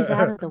once he's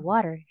out of the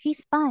water,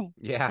 he's fine.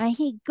 Yeah. And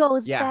he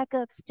goes back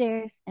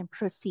upstairs and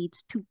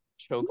proceeds to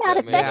choke not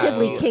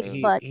effectively out.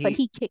 kick butt, but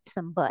he kicked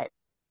some butt.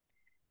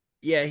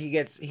 Yeah, he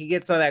gets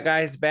on that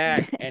guy's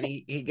back and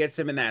he gets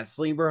him in that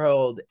sleeper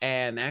hold,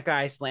 and that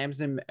guy slams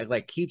him,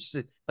 like keeps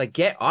like,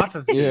 get off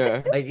of me.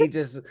 Yeah. Like he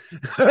just He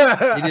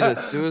did a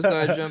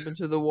suicide jump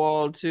into the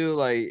wall too.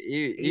 Like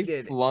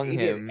he flung he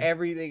did him,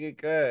 everything he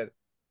could.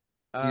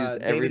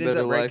 used every David ends bit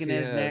up of life breaking he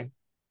his neck had.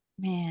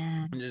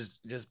 Man, and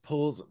just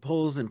pulls and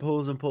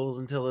pulls and pulls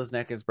until his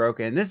neck is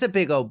broken. And this is a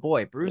big old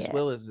boy. Bruce yeah.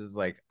 Willis is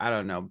like, I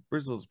don't know.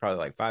 Bruce Willis is probably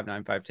like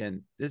 5'9", 5'10".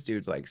 This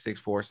dude's like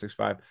 6'4",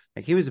 6'5".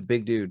 Like he was a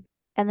big dude.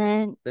 And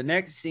then The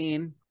next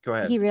scene, go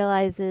ahead. he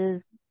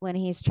realizes when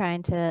he's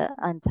trying to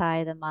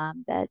untie the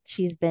mom that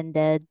she's been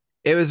dead.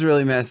 It was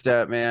really messed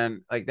up,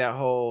 man. Like that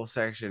whole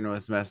section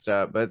was messed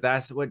up, but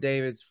that's what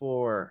David's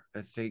for.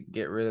 That's to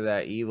get rid of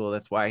that evil.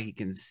 That's why he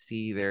can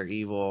see their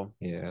evil.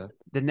 Yeah.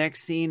 The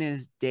next scene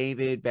is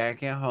David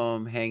back at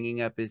home hanging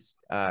up his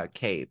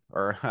cape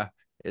or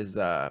his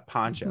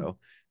poncho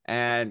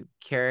and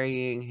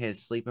carrying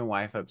his sleeping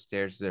wife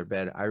upstairs to their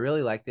bed. I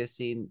really like this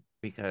scene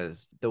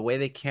because the way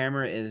the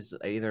camera is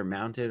either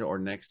mounted or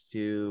next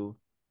to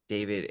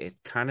David, it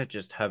kind of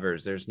just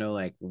hovers. There's no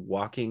like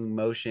walking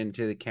motion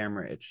to the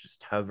camera. It's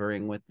just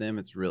hovering with them.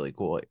 It's really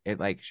cool. It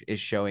like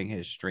is showing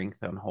his strength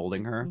on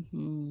holding her.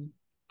 Hmm.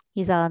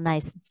 He's all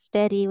nice and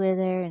steady with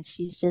her, and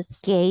she's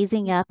just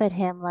gazing up at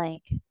him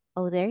like,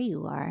 oh, there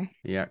you are.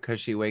 Yeah, because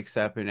she wakes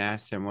up and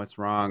asks him what's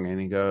wrong, and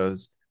he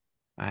goes,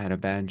 I had a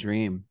bad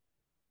dream.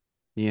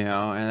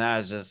 And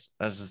that's just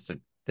a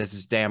this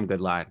is damn good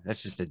line.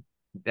 That's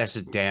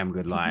a damn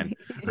good line.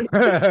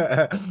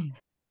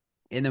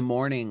 In the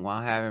morning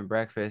while having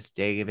breakfast,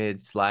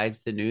 David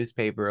slides the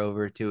newspaper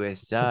over to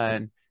his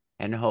son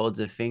and holds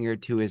a finger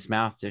to his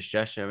mouth to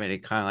shush him, and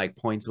it kind of like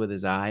points with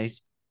his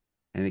eyes.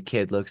 And the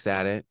kid looks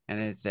at it, and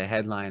it's a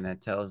headline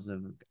that tells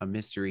of a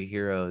mystery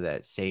hero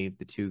that saved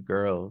the two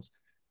girls.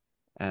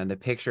 And the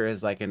picture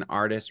is like an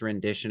artist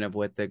rendition of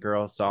what the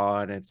girl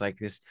saw, and it's like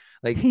this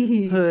like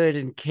hood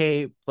and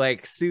cape,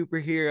 like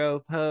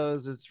superhero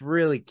pose. It's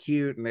really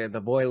cute. And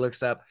the boy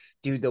looks up,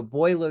 dude. The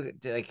boy look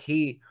like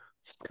he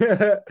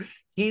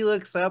he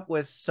looks up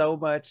with so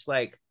much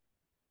like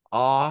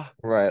awe.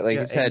 Right. Like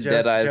he's And had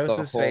dead eyes the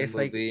Joseph's whole face,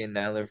 like, movie and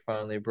now they're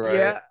finally bright.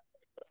 yeah,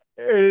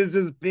 it's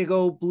just big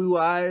old blue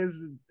eyes,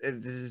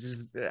 and just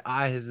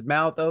his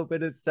mouth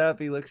open and stuff.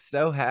 He looks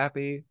so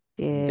happy.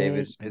 David Dude,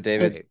 It's it's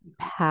David great.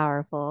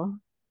 powerful.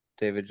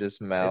 David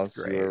just It's mouths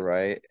you were great.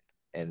 right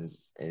and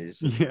it's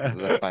just Yeah.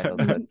 the final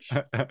touch.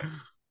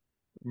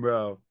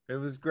 Bro, it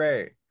was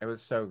great. It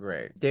was so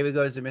great. David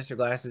goes to Mr.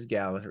 Glass's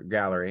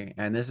gallery,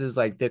 and this is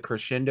like the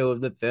crescendo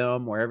of the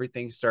film where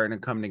everything's starting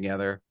to come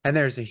together. And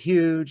there's a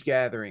huge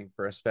gathering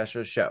for a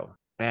special show.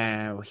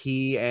 And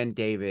he and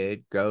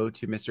David go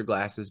to Mr.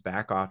 Glass's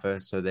back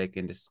office so they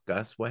can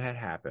discuss what had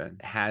happened.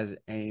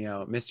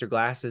 Mr.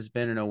 Glass has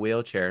been in a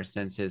wheelchair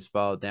since his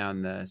fall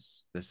down the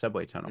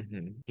subway tunnel.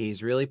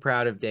 He's really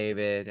proud of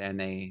David, and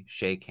they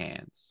shake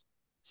hands.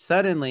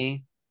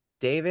 Suddenly,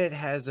 David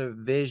has a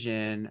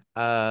vision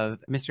of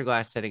Mr.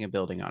 Glass setting a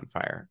building on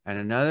fire, and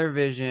another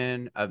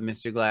vision of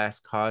Mr. Glass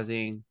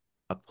causing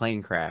a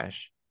plane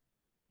crash,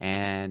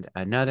 and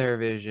another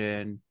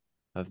vision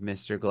of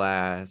Mr.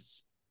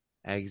 Glass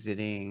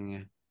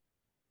exiting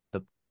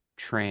the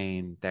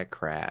train that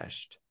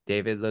crashed.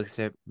 David looks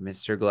at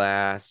Mr.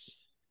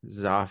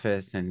 Glass's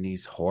office and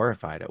he's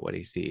horrified at what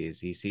he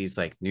sees. He sees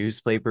like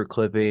newspaper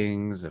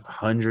clippings of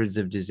hundreds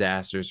of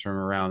disasters from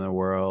around the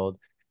world.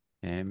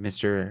 And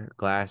Mr.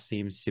 Glass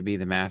seems to be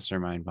the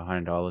mastermind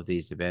behind all of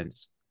these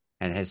events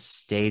and has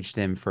staged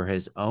them for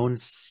his own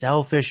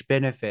selfish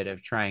benefit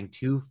of trying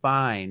to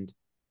find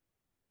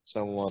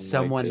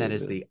someone that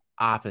is the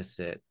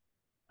opposite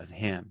of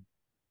him.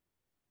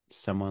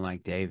 Someone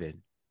like David.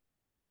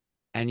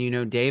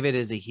 And, David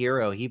is a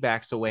hero. He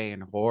backs away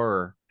in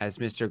horror as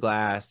Mr.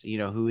 Glass,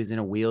 who is in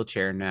a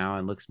wheelchair now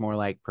and looks more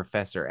like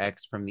Professor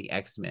X from the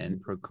X-Men,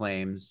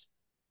 proclaims,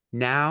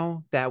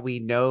 now that we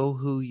know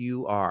who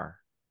you are,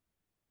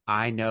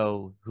 I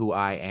know who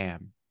I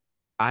am.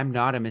 I'm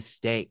not a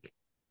mistake.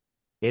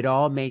 It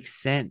all makes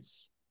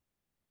sense.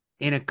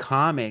 In a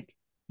comic,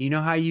 you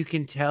know how you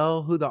can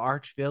tell who the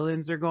arch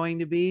villains are going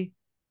to be?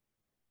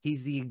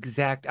 He's the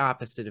exact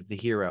opposite of the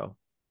hero.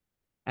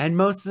 And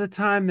most of the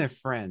time, they're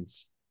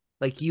friends,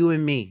 like you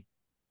and me.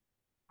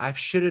 I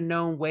should have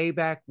known way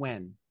back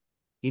when.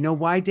 You know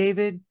why,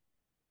 David?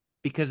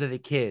 Because of the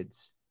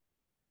kids.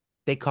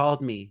 They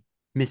called me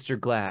Mr.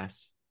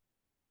 Glass.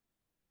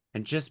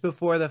 And just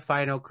before the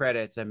final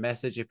credits, a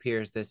message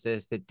appears that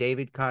says that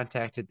David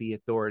contacted the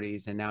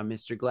authorities and now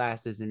Mr.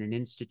 Glass is in an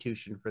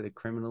institution for the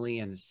criminally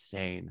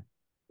insane.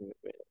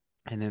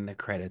 And then the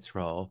credits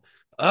roll.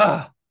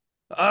 Ugh!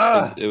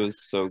 It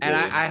was so good.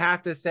 And I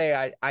have to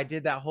say, I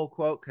did that whole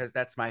quote because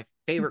that's my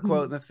favorite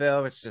quote in the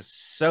film. It's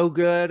just so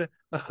good.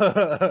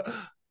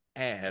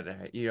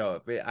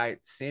 And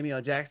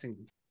Samuel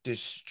Jackson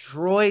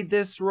destroyed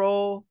this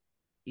role.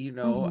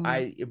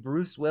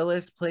 Bruce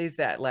Willis plays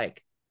that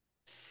like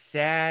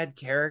sad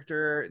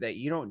character that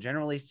you don't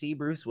generally see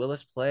Bruce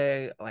Willis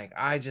play. Like,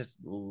 I just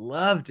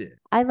loved it.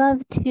 I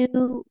love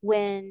too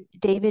when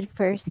David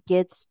first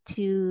gets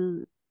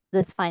to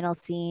this final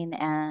scene,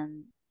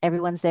 and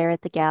everyone's there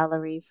at the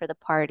gallery for the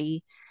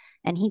party,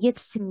 and he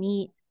gets to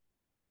meet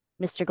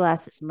Mr.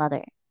 Glass's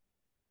mother.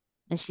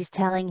 And she's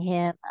telling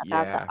him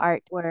about the Yeah.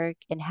 artwork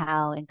and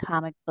how in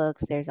comic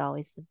books there's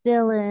always the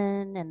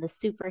villain and the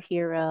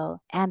superhero.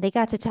 And they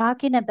got to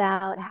talking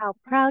about how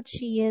proud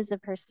she is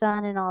of her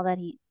son and all that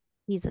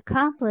he's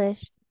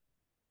accomplished.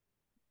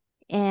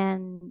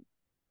 And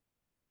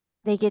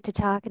they get to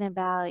talking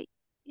about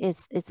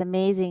it's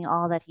amazing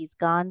all that he's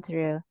gone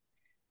through.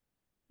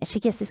 And she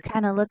gets this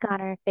kind of look on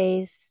her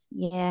face.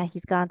 Yeah,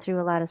 he's gone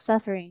through a lot of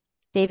suffering.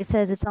 David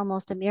says it's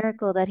almost a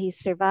miracle that he's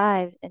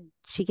survived. And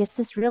she gets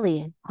this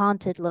really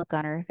haunted look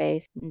on her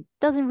face and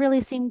doesn't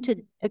really seem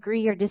to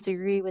agree or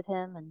disagree with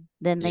him. And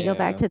then they go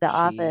back Yeah. to the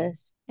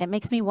office. It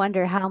makes me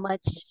wonder how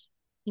much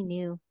he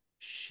knew.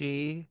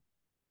 She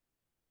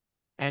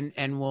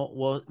and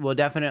we'll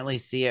definitely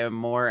see it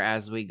more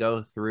as we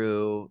go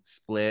through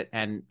Split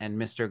and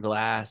Mr.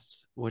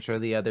 Glass, which are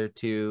the other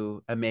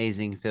two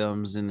amazing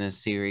films in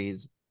this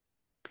series.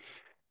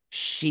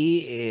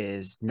 She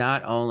is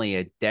not only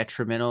a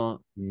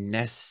detrimental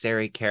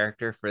necessary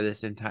character for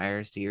this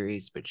entire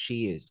series, but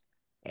she is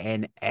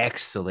an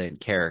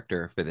excellent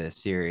character for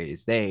this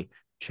series. They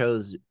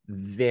chose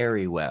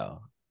very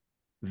well,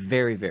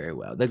 very, very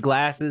well. The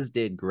glasses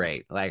did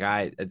great. Like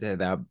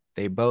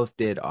they both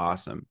did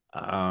awesome.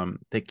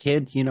 The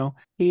kid,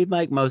 he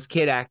like most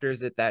kid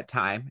actors at that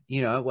time,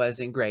 it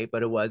wasn't great,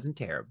 but it wasn't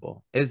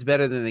terrible. It was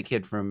better than the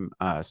kid from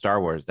Star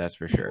Wars, that's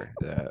for sure.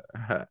 The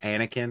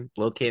Anakin,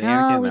 little kid No,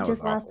 Anakin, we that was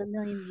just lost a awful.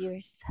 million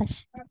viewers.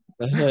 Hush.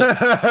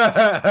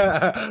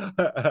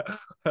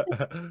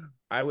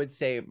 I would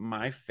say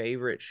my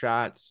favorite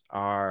shots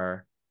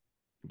are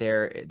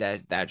there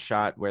that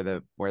shot where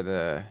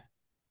the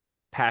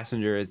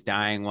passenger is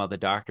dying while the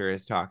doctor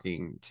is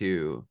talking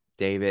to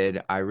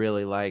David. I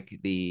really like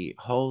the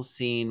whole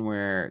scene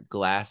where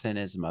Glass and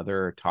his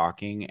mother are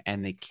talking,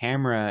 and the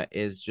camera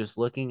is just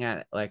looking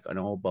at like an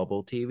old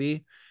bubble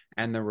TV,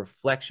 and the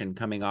reflection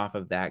coming off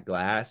of that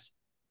glass,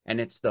 and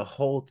it's the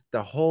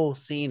whole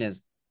scene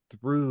is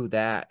through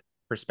that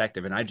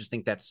perspective, and I just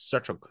think that's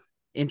such a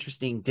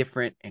interesting,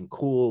 different, and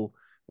cool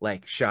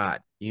like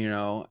shot,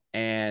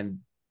 and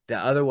the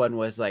other one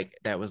was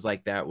there was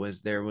like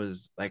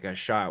a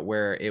shot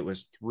where it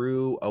was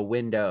through a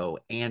window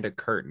and a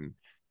curtain,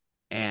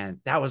 and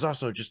that was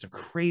also just a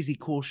crazy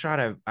cool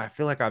shot. I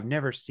feel like I've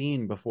never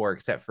seen before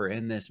except for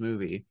in this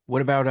movie.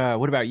 What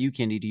about you,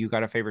 Kendi? Do you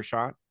got a favorite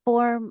shot?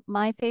 For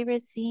my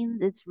favorite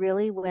scenes, it's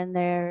really when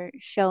they're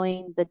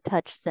showing the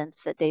touch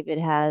sense that David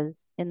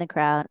has in the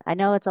crowd. I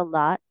know it's a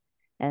lot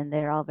and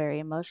they're all very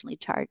emotionally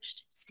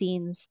charged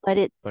scenes, but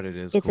But it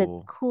is it's a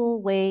cool.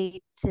 cool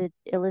way to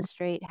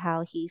illustrate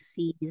how he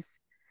sees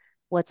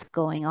what's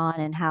going on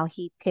and how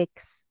he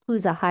picks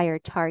who's a higher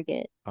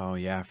target. Oh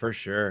yeah, for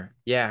sure.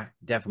 Yeah,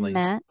 definitely.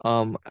 Matt,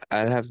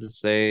 I'd have to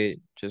say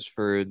just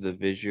for the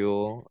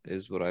visual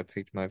is what I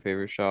picked my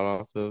favorite shot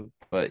off of,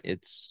 but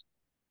it's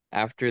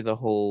after the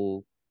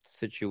whole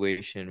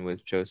situation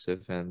with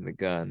Joseph and the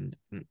gun,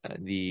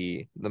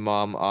 the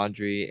mom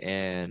Audrey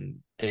and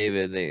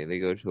David they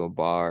go to a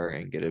bar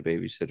and get a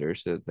babysitter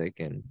so that they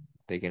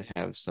can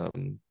have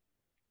some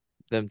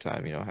them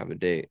time, have a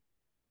date.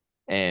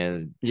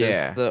 And just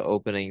Yeah, the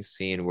opening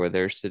scene where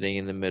they're sitting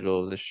in the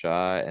middle of the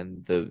shot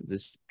and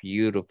this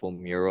beautiful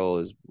mural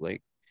is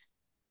like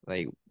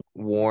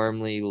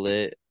warmly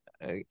lit,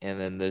 and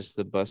then there's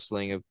the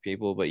bustling of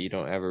people, but you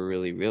don't ever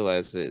really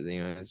realize it.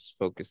 It's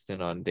focused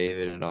in on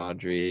David and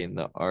Audrey and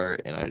the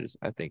art, and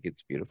I think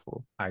it's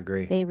beautiful. I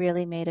agree. they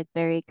really made a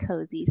very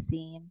cozy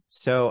scene.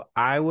 So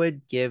I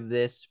would give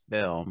this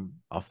film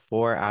a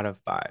 4 out of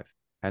 5.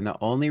 And the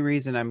only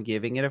reason I'm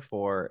giving it a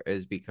 4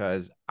 is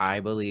because I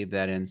believe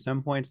that in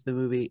some points of the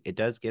movie, it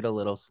does get a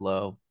little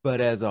slow.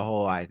 But as a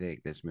whole, I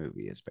think this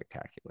movie is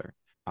spectacular.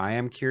 I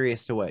am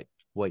curious to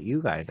what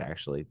you guys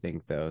actually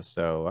think, though.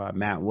 So,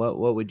 Matt, what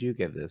would you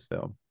give this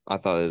film? I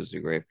thought it was a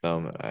great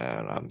film,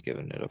 and I'm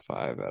giving it a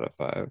 5 out of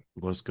 5.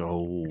 Let's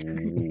go.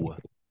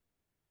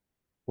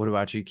 What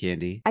about you,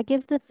 Candy? I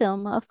give the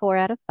film a 4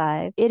 out of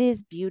 5. It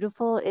is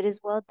beautiful. It is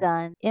well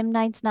done. M.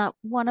 Night's not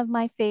one of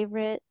my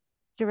favorite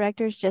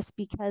directors just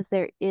because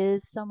there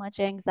is so much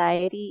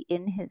anxiety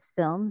in his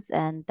films,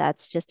 and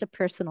that's just a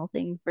personal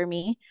thing for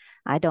me.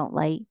 I don't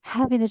like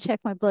having to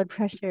check my blood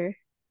pressure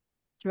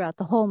throughout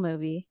the whole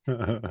movie,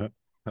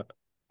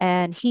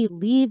 and he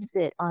leaves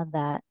it on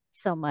that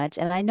so much.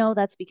 And I know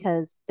that's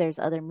because there's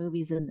other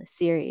movies in the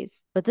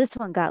series, but this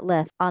one got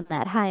left on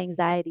that high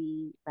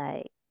anxiety,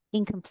 like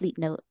incomplete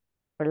note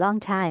for a long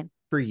time.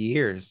 For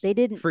years. They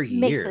didn't For make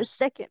the years.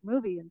 second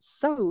movie in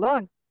so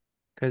long.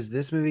 Because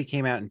this movie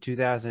came out in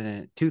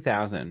 2000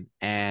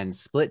 and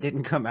Split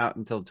didn't come out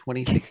until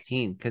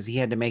 2016 because he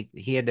had to make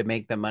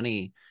the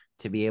money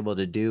to be able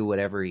to do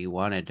whatever he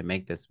wanted to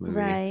make this movie.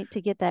 Right,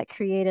 to get that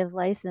creative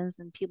license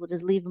and people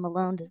just leave him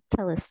alone to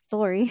tell a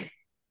story.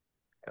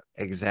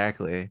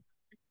 Exactly.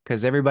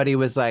 Because everybody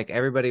was like,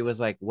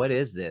 what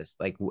is this?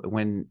 Like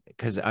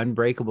because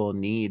Unbreakable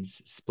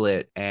needs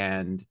Split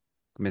and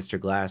Mr.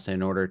 Glass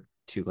in order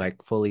to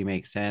like fully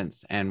make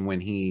sense. And when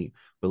he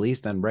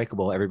released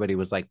Unbreakable, everybody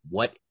was like,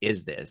 what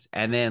is this?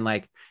 And then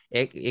like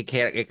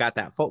it got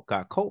that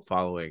cult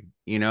following,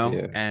 you know?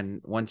 Yeah.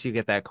 And once you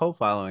get that cult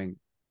following,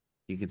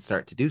 you can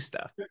start to do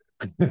stuff.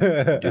 Do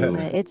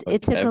It took a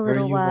whatever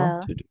little you want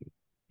while. to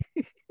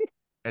do.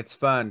 It's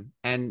fun.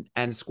 And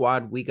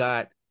squad, we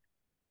got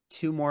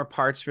 2 more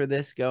parts for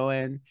this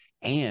going,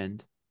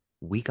 and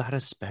we got a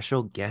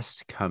special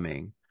guest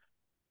coming.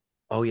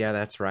 Oh yeah,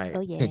 that's right.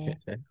 Oh yeah.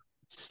 Much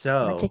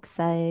So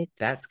excited.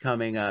 that's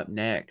coming up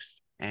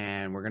next,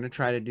 and we're gonna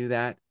try to do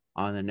that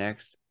on the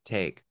next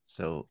take.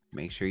 So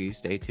make sure you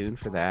stay tuned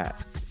for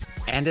that.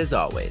 And as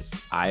always,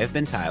 I have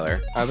been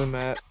Tyler. I've been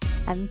Matt.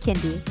 I'm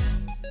Kendi.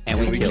 And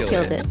we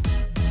killed it.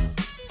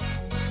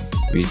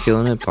 We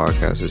Killin' It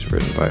podcast is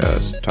written by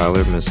us,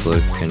 Tyler Mislick,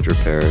 Kendra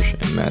Parrish,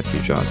 and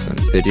Matthew Johnson.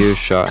 Video is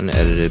shot and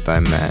edited by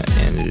Matt,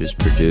 and it is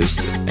produced,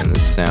 and the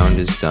sound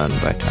is done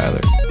by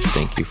Tyler.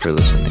 Thank you for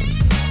listening.